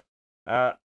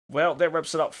 Well, that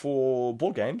wraps it up for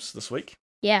board games this week.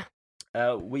 Yeah.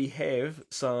 We have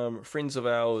some friends of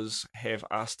ours have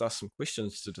asked us some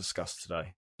questions to discuss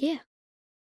today. Yeah.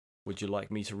 Would you like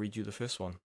me to read you the first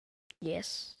one?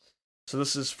 Yes. So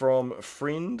this is from a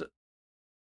friend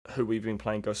who we've been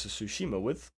playing Ghost of Tsushima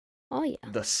with. Oh, yeah.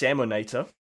 The Salmonator.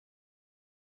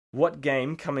 What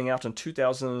game coming out in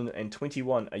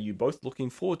 2021 are you both looking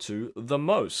forward to the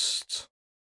most?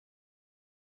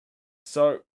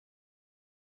 So,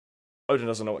 Odin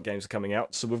doesn't know what games are coming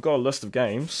out, so we've got a list of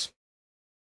games.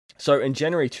 So in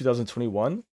January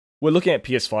 2021, we're looking at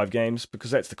PS5 games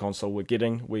because that's the console we're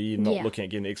getting. We're not looking at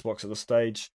getting the Xbox at this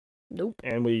stage. Nope.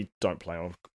 And we don't play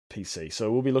on PC.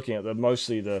 So we'll be looking at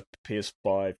mostly the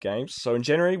PS5 games. So in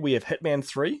January, we have Hitman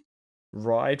 3,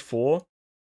 Ride 4,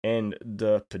 and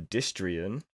The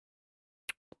Pedestrian.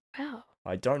 Wow.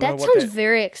 I don't know what that sounds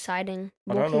very exciting.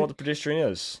 I don't know what The Pedestrian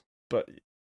is, but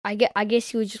I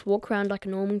guess you would just walk around like a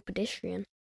normal pedestrian.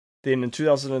 Then in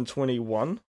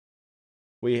 2021,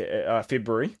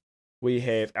 February, we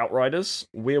have Outriders,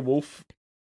 Werewolf,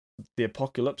 The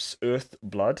Apocalypse, Earth,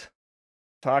 Blood,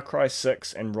 Far Cry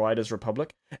 6, and Riders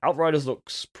Republic. Outriders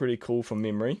looks pretty cool from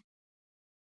memory.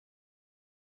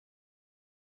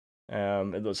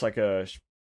 It looks like a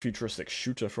futuristic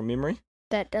shooter from memory.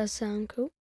 That does sound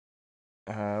cool.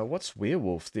 What's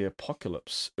Werewolf, The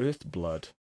Apocalypse, Earth, Blood?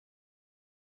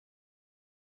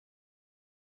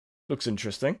 Looks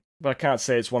interesting, but I can't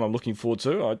say it's one I'm looking forward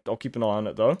to. I'll keep an eye on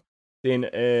it, though. Then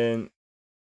in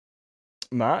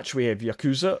March, we have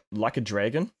Yakuza, Like a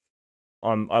Dragon.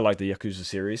 I like the Yakuza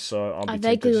series, so I'll be tempted. I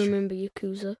vaguely remember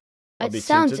Yakuza. It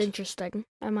sounds interesting.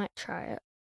 I might try it.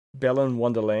 Balan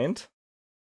Wonderland.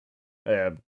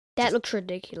 That looks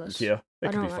ridiculous. Yeah,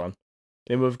 that could be fun.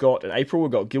 Then we've got, in April,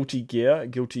 we've got Guilty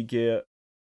Gear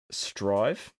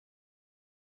Strive.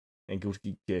 And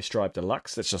Guilty Gear Strive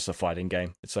Deluxe. That's just a fighting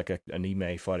game. It's like an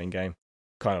anime fighting game.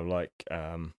 Kind of like,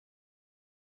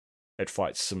 it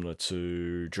fights similar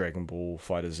to Dragon Ball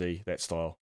FighterZ, that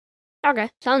style. Okay,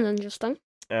 sounds interesting.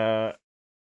 And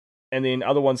then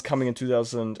other ones coming in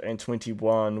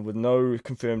 2021 with no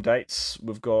confirmed dates.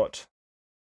 We've got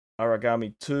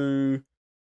Aragami 2,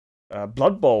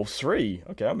 Blood Bowl 3.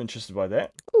 Okay, I'm interested by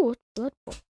that. Ooh, Blood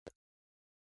Bowl.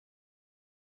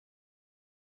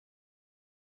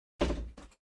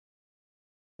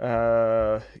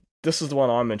 This is the one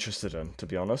I'm interested in, to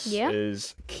be honest. Yeah?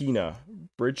 Is Kena,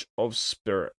 Bridge of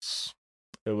Spirits.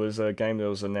 It was a game that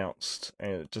was announced,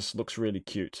 and it just looks really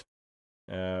cute.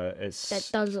 That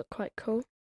does look quite cool.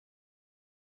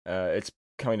 It's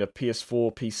coming to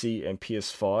PS4, PC, and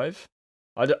PS5.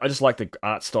 I just like the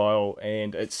art style,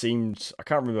 and it seemed... I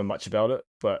can't remember much about it,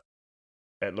 but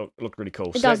it looked really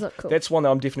cool. It does look cool. That's one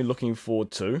that I'm definitely looking forward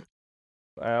to.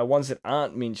 Ones that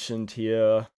aren't mentioned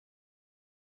here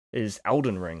is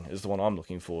Elden Ring, is the one I'm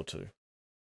looking forward to.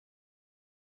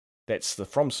 That's the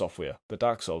From Software, the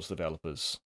Dark Souls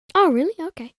developers. Oh, really?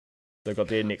 Okay. They've got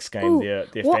their next game. They're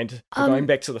going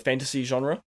back to the fantasy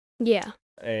genre. Yeah.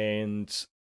 and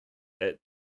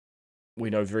we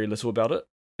know very little about it.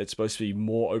 It's supposed to be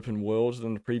more open world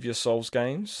than the previous Souls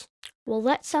games. Well,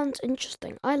 that sounds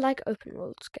interesting. I like open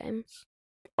world games.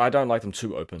 I don't like them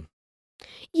too open.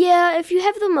 Yeah, if you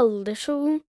have them a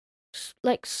little,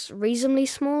 like, reasonably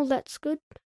small, that's good.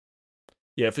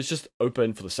 Yeah, if it's just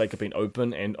open for the sake of being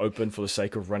open and open for the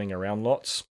sake of running around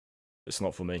lots, it's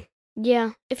not for me.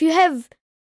 Yeah, if you have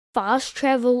fast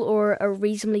travel or a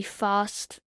reasonably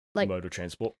fast, like, mode of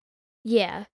transport.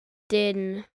 Yeah,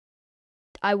 then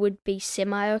I would be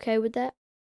semi-okay with that.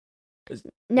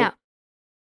 Now,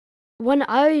 one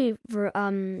I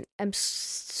am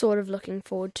sort of looking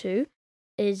forward to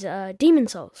is Demon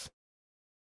Souls.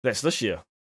 That's this year,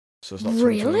 so it's not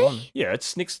Really? 2021. Yeah,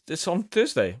 it's on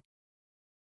Thursday.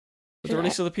 With the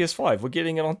release of the PS5, we're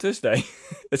getting it on Thursday.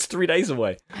 It's 3 days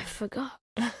away. I forgot.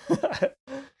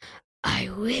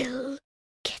 I will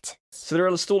get it. So there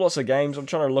are still lots of games. I'm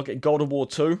trying to look at God of War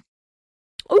 2.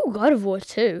 Oh, God of War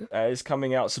 2. Is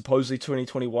coming out supposedly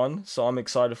 2021, so I'm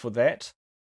excited for that.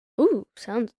 Ooh,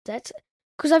 that's...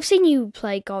 Because I've seen you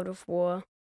play God of War,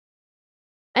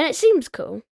 and it seems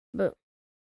cool, but...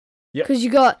 Yep. Because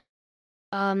you got,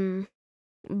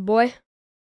 Boy,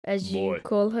 as you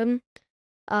call him,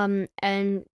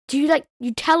 and do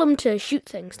you tell him to shoot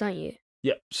things, don't you?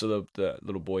 Yep, so the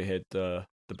little boy had the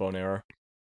bow and arrow.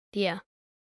 Yeah.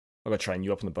 I'm going to train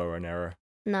you up on the bow and arrow.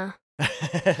 Nah.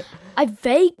 I'm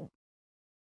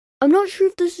not sure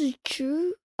if this is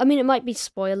true. I mean, it might be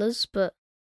spoilers, but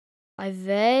I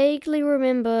vaguely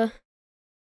remember...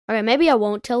 Okay, maybe I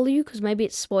won't tell you, because maybe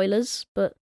it's spoilers,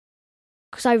 but...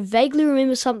 Because I vaguely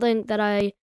remember something that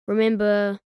I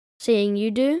remember seeing you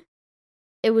do.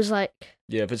 It was like...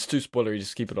 Yeah, if it's too spoilery,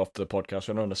 just keep it off the podcast.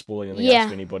 I don't want to spoil anything else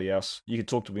to anybody else. You can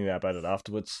talk to me about it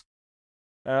afterwards.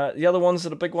 The other ones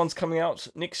that are big ones coming out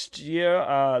next year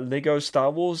are Lego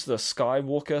Star Wars, the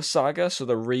Skywalker Saga. So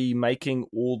they're remaking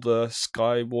all the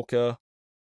Skywalker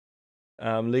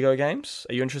Lego games.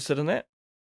 Are you interested in that?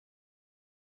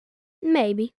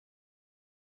 Maybe.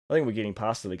 I think we're getting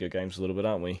past the Lego games a little bit,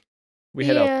 aren't we? They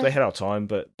had our time,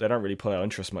 but they don't really pull our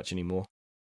interest much anymore.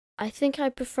 I think I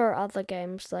prefer other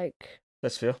games, like...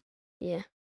 That's fair. Yeah.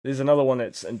 There's another one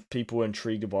that's people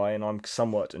intrigued by, and I'm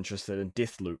somewhat interested in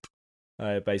Deathloop.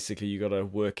 Basically, you got to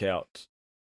work out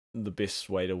the best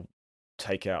way to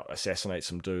assassinate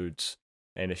some dudes,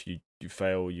 and if you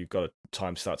fail, you got to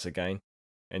time starts again,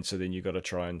 and so then you got to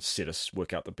try and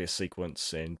work out the best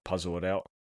sequence and puzzle it out,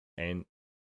 and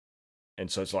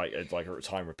so it's like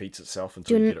time repeats itself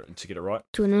until you get it right.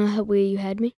 Do you know where you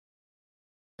had me?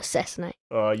 Assassinate.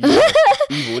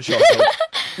 Evil child.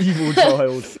 Evil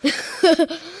child.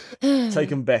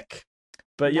 Take him back.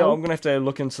 But yeah, I'm going to have to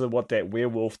look into what that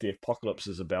Werewolf the Apocalypse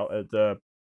is about. The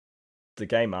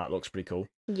game art looks pretty cool.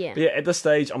 Yeah. But yeah, at this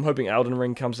stage, I'm hoping Elden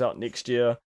Ring comes out next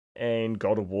year and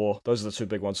God of War. Those are the two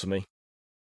big ones for me.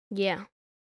 Yeah.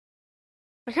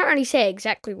 I can't really say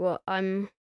exactly what I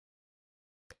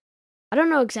don't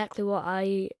know exactly what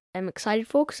I am excited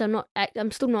for, because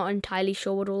I'm still not entirely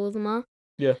sure what all of them are.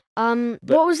 Yeah.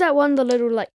 What was that one? The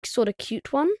little, like, sort of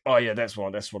cute one? Oh yeah, that's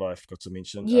one. That's what I forgot to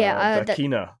mention. Yeah.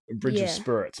 Kina, Bridge of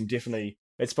Spirits. And definitely,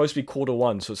 it's supposed to be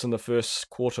Q1, so it's in the first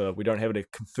quarter. We don't have a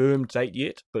confirmed date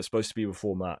yet, but it's supposed to be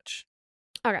before March.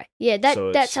 Okay. Yeah,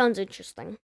 that sounds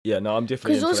interesting. Yeah, no, I'm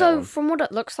definitely into because that also, one. from what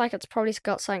it looks like, it's probably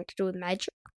got something to do with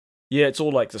magic. Yeah, it's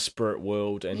all like the spirit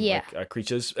world and like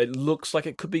creatures. It looks like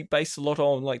it could be based a lot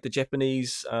on like the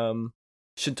Japanese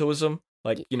Shintoism.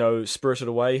 Like, Spirited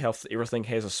Away, how everything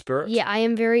has a spirit. Yeah, I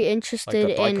am very interested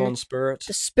like the in Daikon spirit.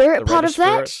 The spirit part of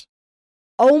that. Spirit.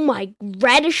 Oh my,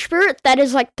 radish spirit? That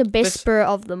is like the best spirit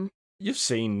of them. You've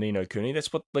seen Ni no Kuni.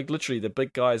 That's what, like, literally the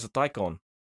big guy is a Daikon.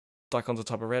 Daikon's a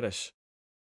type of radish.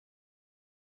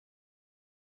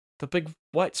 The big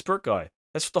white spirit guy.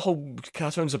 That's what the whole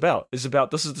cartoon's about. This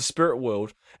is the spirit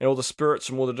world, and all the spirits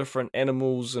from all the different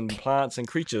animals and plants and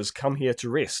creatures come here to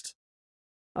rest.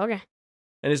 Okay.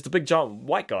 And there's the big giant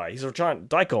white guy. He's a giant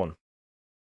Daikon.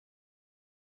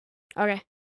 Okay. I'm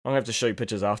gonna have to show you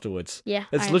pictures afterwards. Yeah.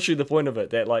 It's literally the point of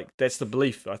it, that like that's the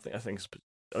belief. I think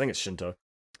it's Shinto,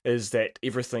 is that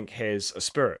everything has a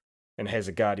spirit and has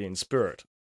a guardian spirit.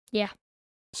 Yeah.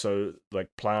 So like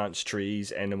plants,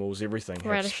 trees, animals, everything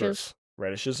have spirits.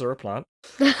 Radishes are a plant.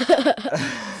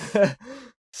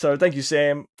 So thank you,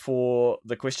 Sam, for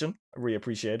the question. I really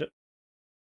appreciate it.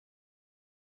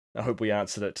 I hope we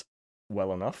answered it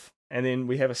well enough. And then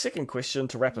we have a second question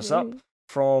to wrap us up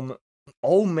from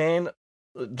Old Man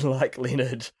Like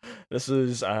Leonard. This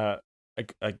is a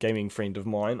gaming friend of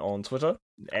mine on Twitter.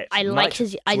 I like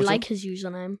his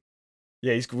username.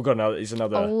 Yeah, he's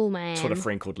another Old Man. Twitter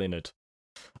friend called Leonard.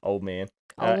 Old man.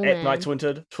 Old At man. Night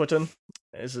Twitten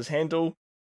is his handle.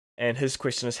 And his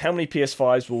question is, how many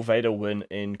PS5s will Vader win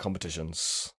in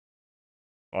competitions?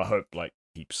 I hope, like,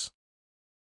 heaps.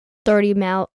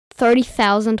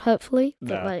 30,000 hopefully.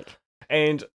 But, Nah. like,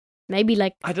 And maybe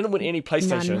like I didn't win any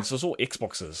PlayStations, none. it was all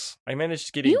Xboxes. I managed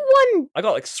to get You won. I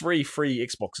got like 3 free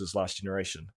Xboxes last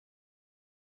generation.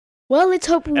 Well, let's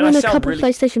hope we And I win a sound couple really-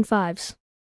 PlayStation 5s.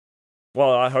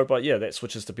 Well, I hope that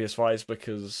switches to PS5s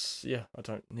because, yeah, I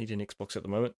don't need an Xbox at the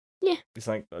moment. Yeah.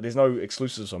 There's no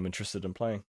exclusives I'm interested in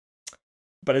playing.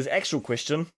 But his actual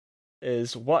question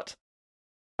is, what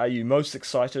are you most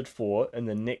excited for in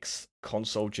the next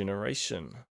console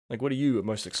generation? Like, what are you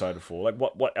most excited for? Like,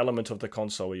 what element of the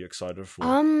console are you excited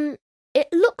for? It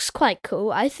looks quite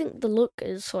cool. I think the look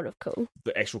is sort of cool.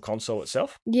 The actual console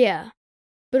itself? Yeah.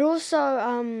 But also,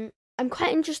 I'm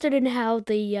quite interested in how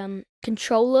the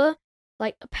controller,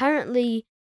 like, apparently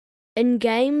in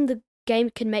game, the game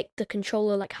can make the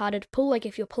controller, like, harder to pull. Like,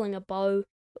 if you're pulling a bow,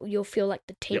 you'll feel, like,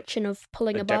 the tension of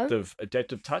pulling a bow.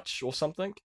 Adaptive touch or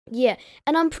something? Yeah.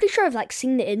 And I'm pretty sure I've, like,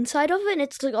 seen the inside of it, and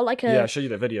it's got, like, a... Yeah, I'll show you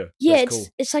that video. Yeah, That's cool.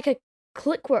 it's like a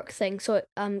clickwork thing, so it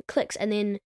clicks, and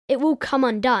then it will come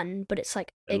undone, but it's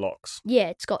like... It locks. Yeah,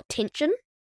 it's got tension.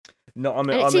 No,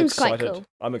 And it I'm seems excited. quite cool.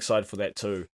 I'm excited for that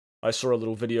too. I saw a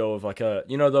little video of like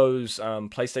those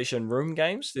PlayStation Room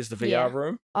games. There's the VR Yeah.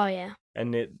 room, Oh, yeah.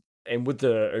 and with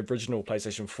the original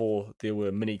PlayStation 4, there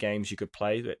were mini games you could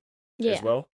play Yeah. as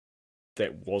well.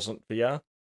 That wasn't VR.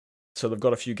 So they've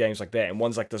got a few games like that, and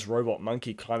one's like this robot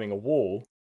monkey climbing a wall,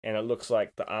 and it looks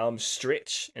like the arms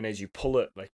stretch, and as you pull it,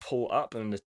 like pull up,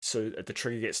 and so the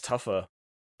trigger gets tougher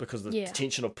because of the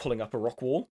tension of pulling up a rock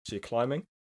wall. So you're climbing.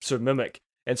 So mimic.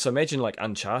 And so imagine like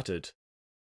Uncharted,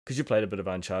 because you played a bit of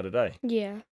Uncharted, eh?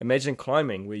 Yeah. Imagine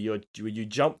climbing where you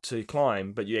jump to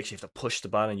climb, but you actually have to push the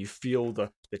button. You feel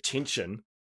the tension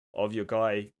of your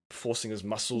guy forcing his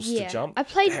muscles to jump.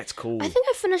 That's cool. I think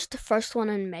I finished the first one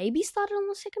and maybe started on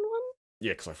the second one.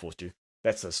 Yeah, because I forced you.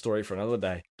 That's a story for another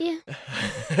day. Yeah.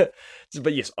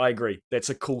 But yes, I agree.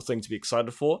 That's a cool thing to be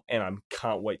excited for, and I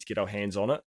can't wait to get our hands on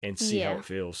it and see how it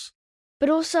feels. But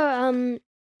also,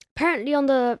 apparently on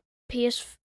the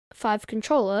PS5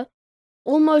 controller,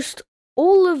 almost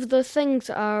all of the things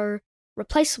are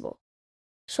replaceable.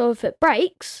 So if it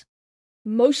breaks,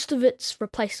 most of it's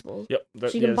replaceable. Yep.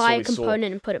 So you can buy a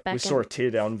component and put it back in. We saw a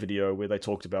teardown video where they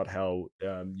talked about how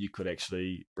you could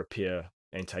actually repair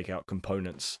and take out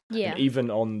components. Yeah. And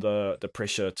even on the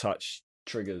pressure touch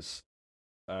triggers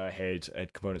had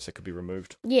components that could be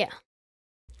removed. Yeah.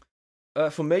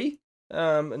 For me,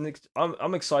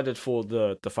 I'm excited for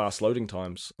the fast loading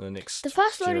times in the next. The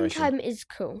fast loading generation. time is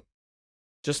cool.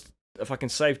 Just if I can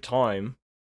save time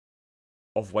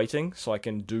of waiting, so I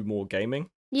can do more gaming.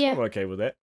 Yeah. I'm okay with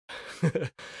that.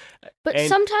 But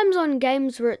sometimes on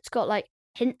games where it's got like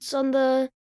hints on the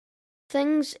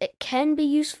things, it can be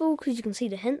useful because you can see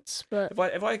the hints. But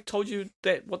have I told you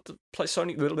that what the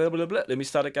Sony? Let me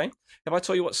start again. Have I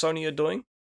told you what Sony are doing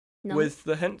with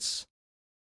the hints?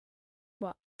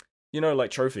 What? You know,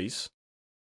 like trophies,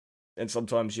 and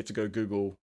sometimes you have to go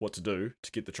Google what to do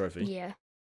to get the trophy. Yeah.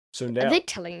 So now are they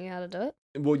telling you how to do it?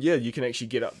 Well, yeah, you can actually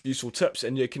get up useful tips,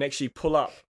 and you can actually pull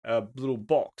up a little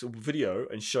box, a video,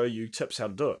 and show you tips how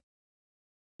to do it.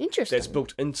 Interesting. That's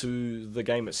built into the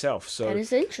game itself. So that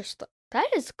is interesting. That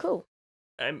is cool.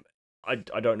 I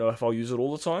don't know if I'll use it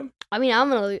all the time. I mean, I'm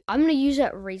gonna use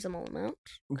it a reasonable amount.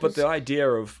 But the idea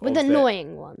of with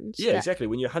annoying ones. Yeah, exactly.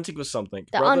 When you're hunting for something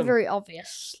that aren't very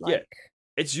obvious. Like, yeah,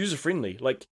 it's user friendly.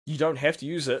 Like you don't have to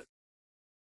use it.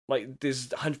 Like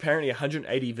there's apparently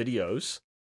 180 videos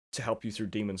to help you through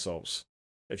Demon Souls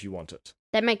if you want it.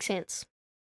 That makes sense.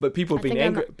 But people have been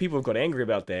angry. People have got angry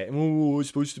about that. Oh, it's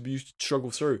supposed to be used to struggle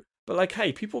through. But like,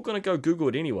 hey, people are gonna go Google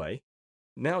it anyway.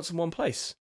 Now it's in one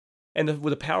place. And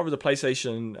with the power of the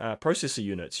PlayStation processor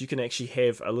units, you can actually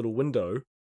have a little window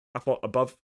up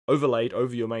above, overlaid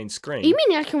over your main screen. You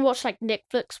mean I can watch like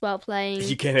Netflix while playing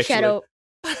you can actually... Shadow?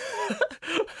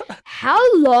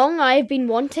 How long I've been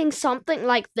wanting something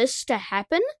like this to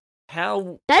happen?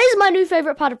 How? That is my new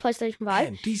favorite part of PlayStation 5.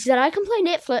 Man, is that I can play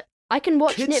Netflix. I can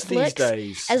watch kids Netflix these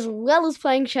days, as well as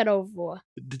playing Shadow of War.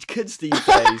 The kids these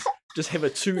days just have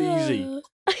it too easy.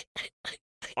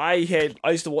 I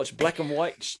used to watch black and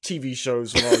white TV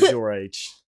shows when I was your age.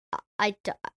 I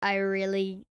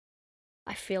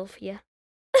feel for you.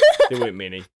 There weren't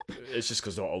many. It's just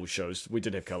because they're old shows. We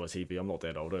did have colour TV. I'm not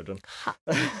that old, Odin.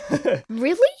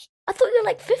 Really? I thought you were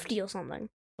like 50 or something.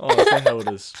 Oh, that's not how it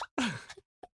is.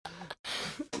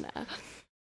 No.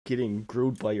 Getting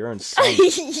grilled by your own son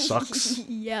sucks.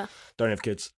 Yeah. Don't have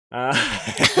kids.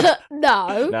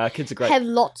 No. Nah, kids are great. I have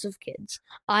lots of kids.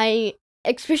 I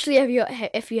Especially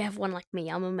if you have one like me,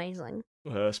 I'm amazing.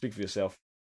 Speak for yourself.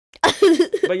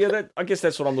 But yeah, I guess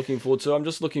that's what I'm looking forward to. I'm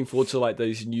just looking forward to like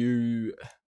these new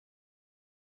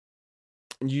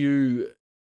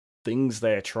things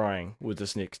they're trying with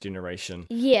this next generation.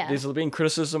 Yeah. There's been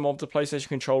criticism of the PlayStation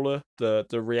controller, the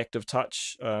reactive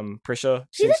touch pressure.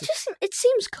 See, it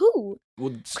seems cool.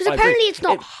 Because apparently it's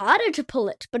not harder to pull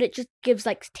it, but it just gives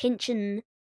like tension,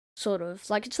 sort of.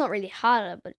 Like it's not really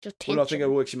harder, but just tension. Well, I think it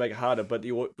will actually make it harder, but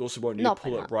you also won't need to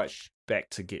pull it right back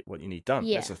to get what you need done.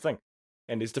 Yeah. That's the thing.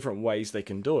 And there's different ways they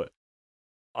can do it.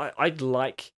 I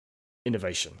like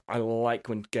innovation. I like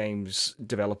when games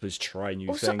developers try new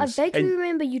things. Also, I vaguely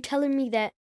remember you telling me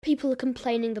that people are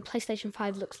complaining the PlayStation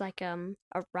 5 looks like a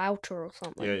router or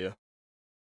something. Yeah.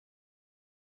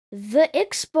 The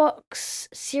Xbox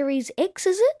Series X,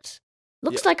 is it?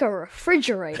 Looks like a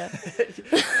refrigerator.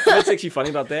 What's actually funny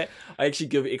about that, I actually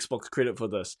give Xbox credit for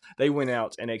this. They went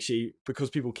out and actually, because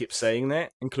people kept saying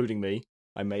that, including me,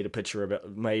 I made a picture.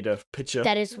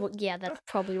 That is that's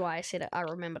probably why I said it. I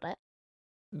remember that.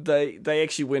 They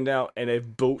actually went out and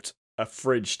they've built a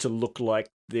fridge to look like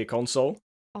their console,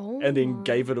 and then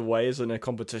gave it away as in a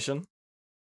competition.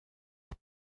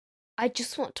 I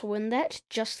just want to win that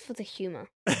just for the humor.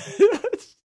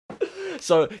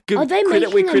 So give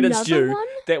credit where credit's due.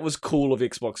 That was cool of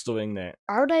Xbox doing that.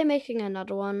 Are they making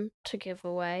another one to give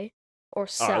away or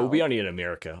sell? It will be only in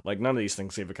America. Like none of these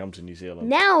things ever come to New Zealand.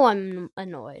 Now I'm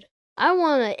annoyed. I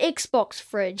want an Xbox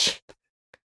fridge.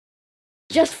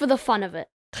 Just for the fun of it.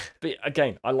 But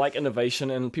again, I like innovation,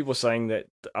 and people are saying that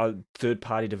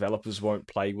third-party developers won't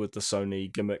play with the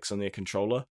Sony gimmicks on their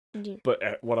controller. Yeah. But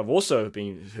what I've also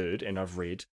heard and I've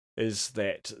read is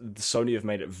that Sony have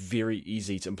made it very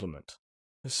easy to implement.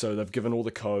 So they've given all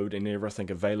the code and everything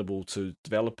available to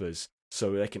developers,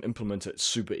 so they can implement it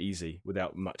super easy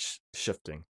without much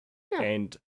shifting. Yeah.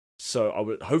 And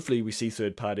so hopefully we see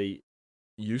third-party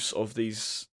use of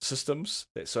these systems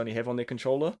that Sony have on their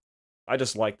controller. I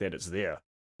just like that it's there.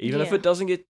 Even if it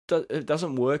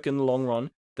doesn't work in the long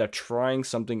run, they're trying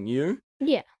something new.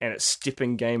 Yeah. And it's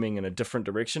stepping gaming in a different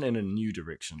direction, in a new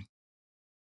direction.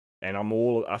 And I'm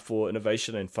all for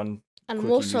innovation and fun. And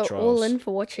I'm also all in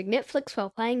for watching Netflix while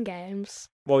playing games.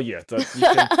 Well, yeah,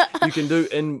 you can do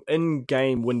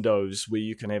in-game windows where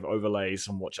you can have overlays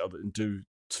and do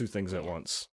two things at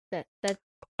once.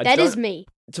 That is me.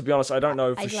 To be honest, I don't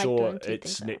know for sure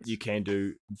doing you can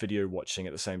do video watching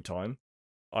at the same time.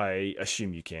 I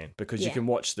assume you can, because you can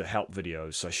watch the help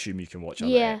videos, so I assume you can watch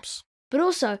other apps. But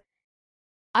also,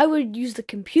 I would use the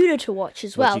computer to watch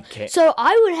as well. So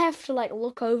I would have to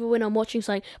look over when I'm watching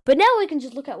something. But now I can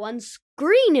just look at one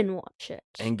screen and watch it.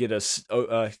 And get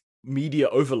a media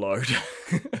overload.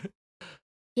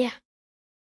 Yeah.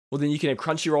 Well, then you can have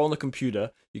Crunchyroll on the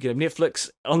computer. You can have Netflix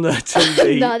on the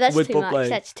TV. No, that's too much.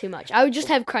 That's too much. I would just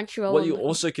have Crunchyroll. What you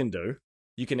also can do,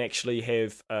 you can actually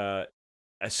have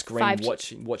a screen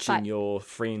watching your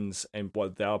friends and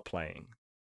what they're playing.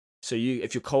 So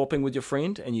if you're co-oping with your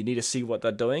friend and you need to see what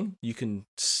they're doing, you can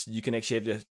actually have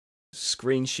the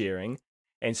screen sharing,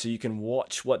 and so you can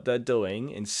watch what they're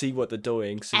doing and see what they're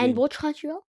doing. Watch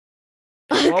Crunchyroll?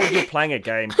 While you're playing a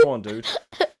game, come on, dude.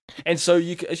 And so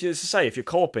if you're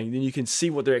co-oping, then you can see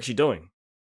what they're actually doing.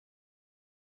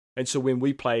 And so when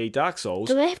we play Dark Souls,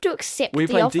 do they have to accept we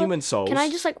play offer? Demon Souls. Can I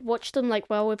just watch them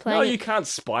while we're playing? No, you can't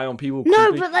spy on people.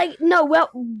 No, but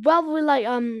while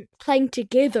we're playing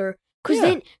together, because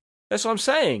then that's what I'm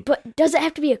saying. But does it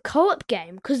have to be a co-op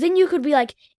game? Because then you could be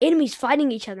enemies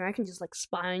fighting each other. I can just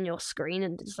spy on your screen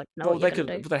and just know what you're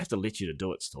gonna do. But they have to let you to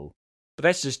do it still. But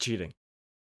that's just cheating.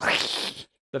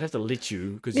 They'd have to let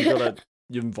you, because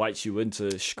you invite you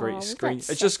into screen.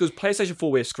 It's just because PlayStation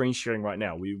 4 we have screen sharing right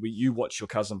now. You watch your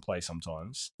cousin play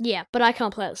sometimes. Yeah, but I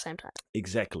can't play at the same time.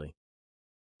 Exactly.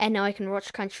 And now I can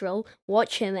watch Crunchyroll,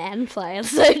 watch him and play at the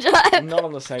same time. Not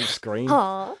on the same screen.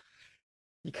 Aww.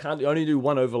 You can't only do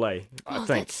one overlay, I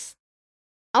think.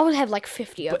 I would have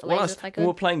 50 overlays if I could. When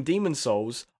we're playing Demon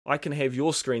Souls, I can have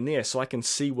your screen there so I can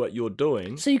see what you're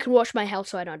doing. So you can watch my health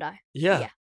so I don't die. Yeah.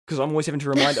 Because I'm always having to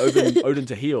remind Odin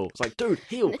to heal. It's like, dude,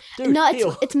 heal. Dude,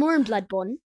 heal. It's more in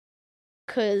Bloodborne.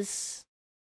 Because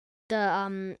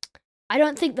I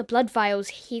don't think the blood vials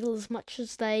heal as much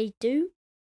as they do.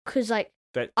 Because, I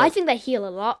think they heal a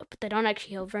lot, but they don't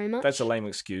actually heal very much. That's a lame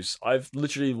excuse. I've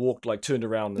literally turned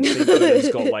around and seen Odin's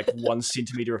got 1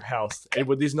 centimeter of health. And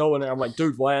when there's no one there, I'm like,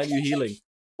 dude, why aren't you healing?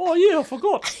 Oh, yeah, I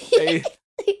forgot.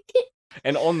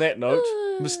 And on that note,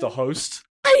 Mr. Host...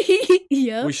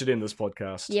 Yeah. We should end this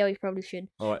podcast. Yeah, we probably should.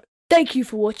 All right. Thank you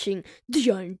for watching The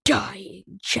Undying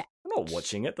Chat. They're not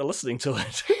watching it, they're listening to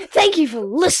it. Thank you for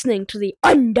listening to The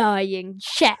Undying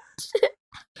Chat.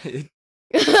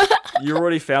 You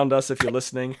already found us if you're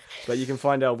listening, but you can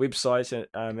find our website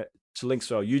to links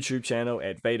to our YouTube channel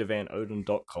at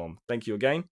betavanodin.com. Thank you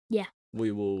again. Yeah.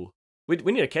 We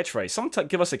need a catchphrase. Someone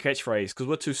give us a catchphrase because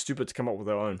we're too stupid to come up with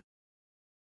our own.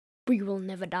 We will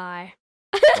never die.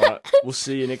 Alright, we'll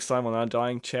see you next time on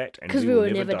Undying Chat. Because we will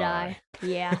never die.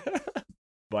 Yeah.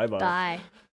 Bye-bye. Bye.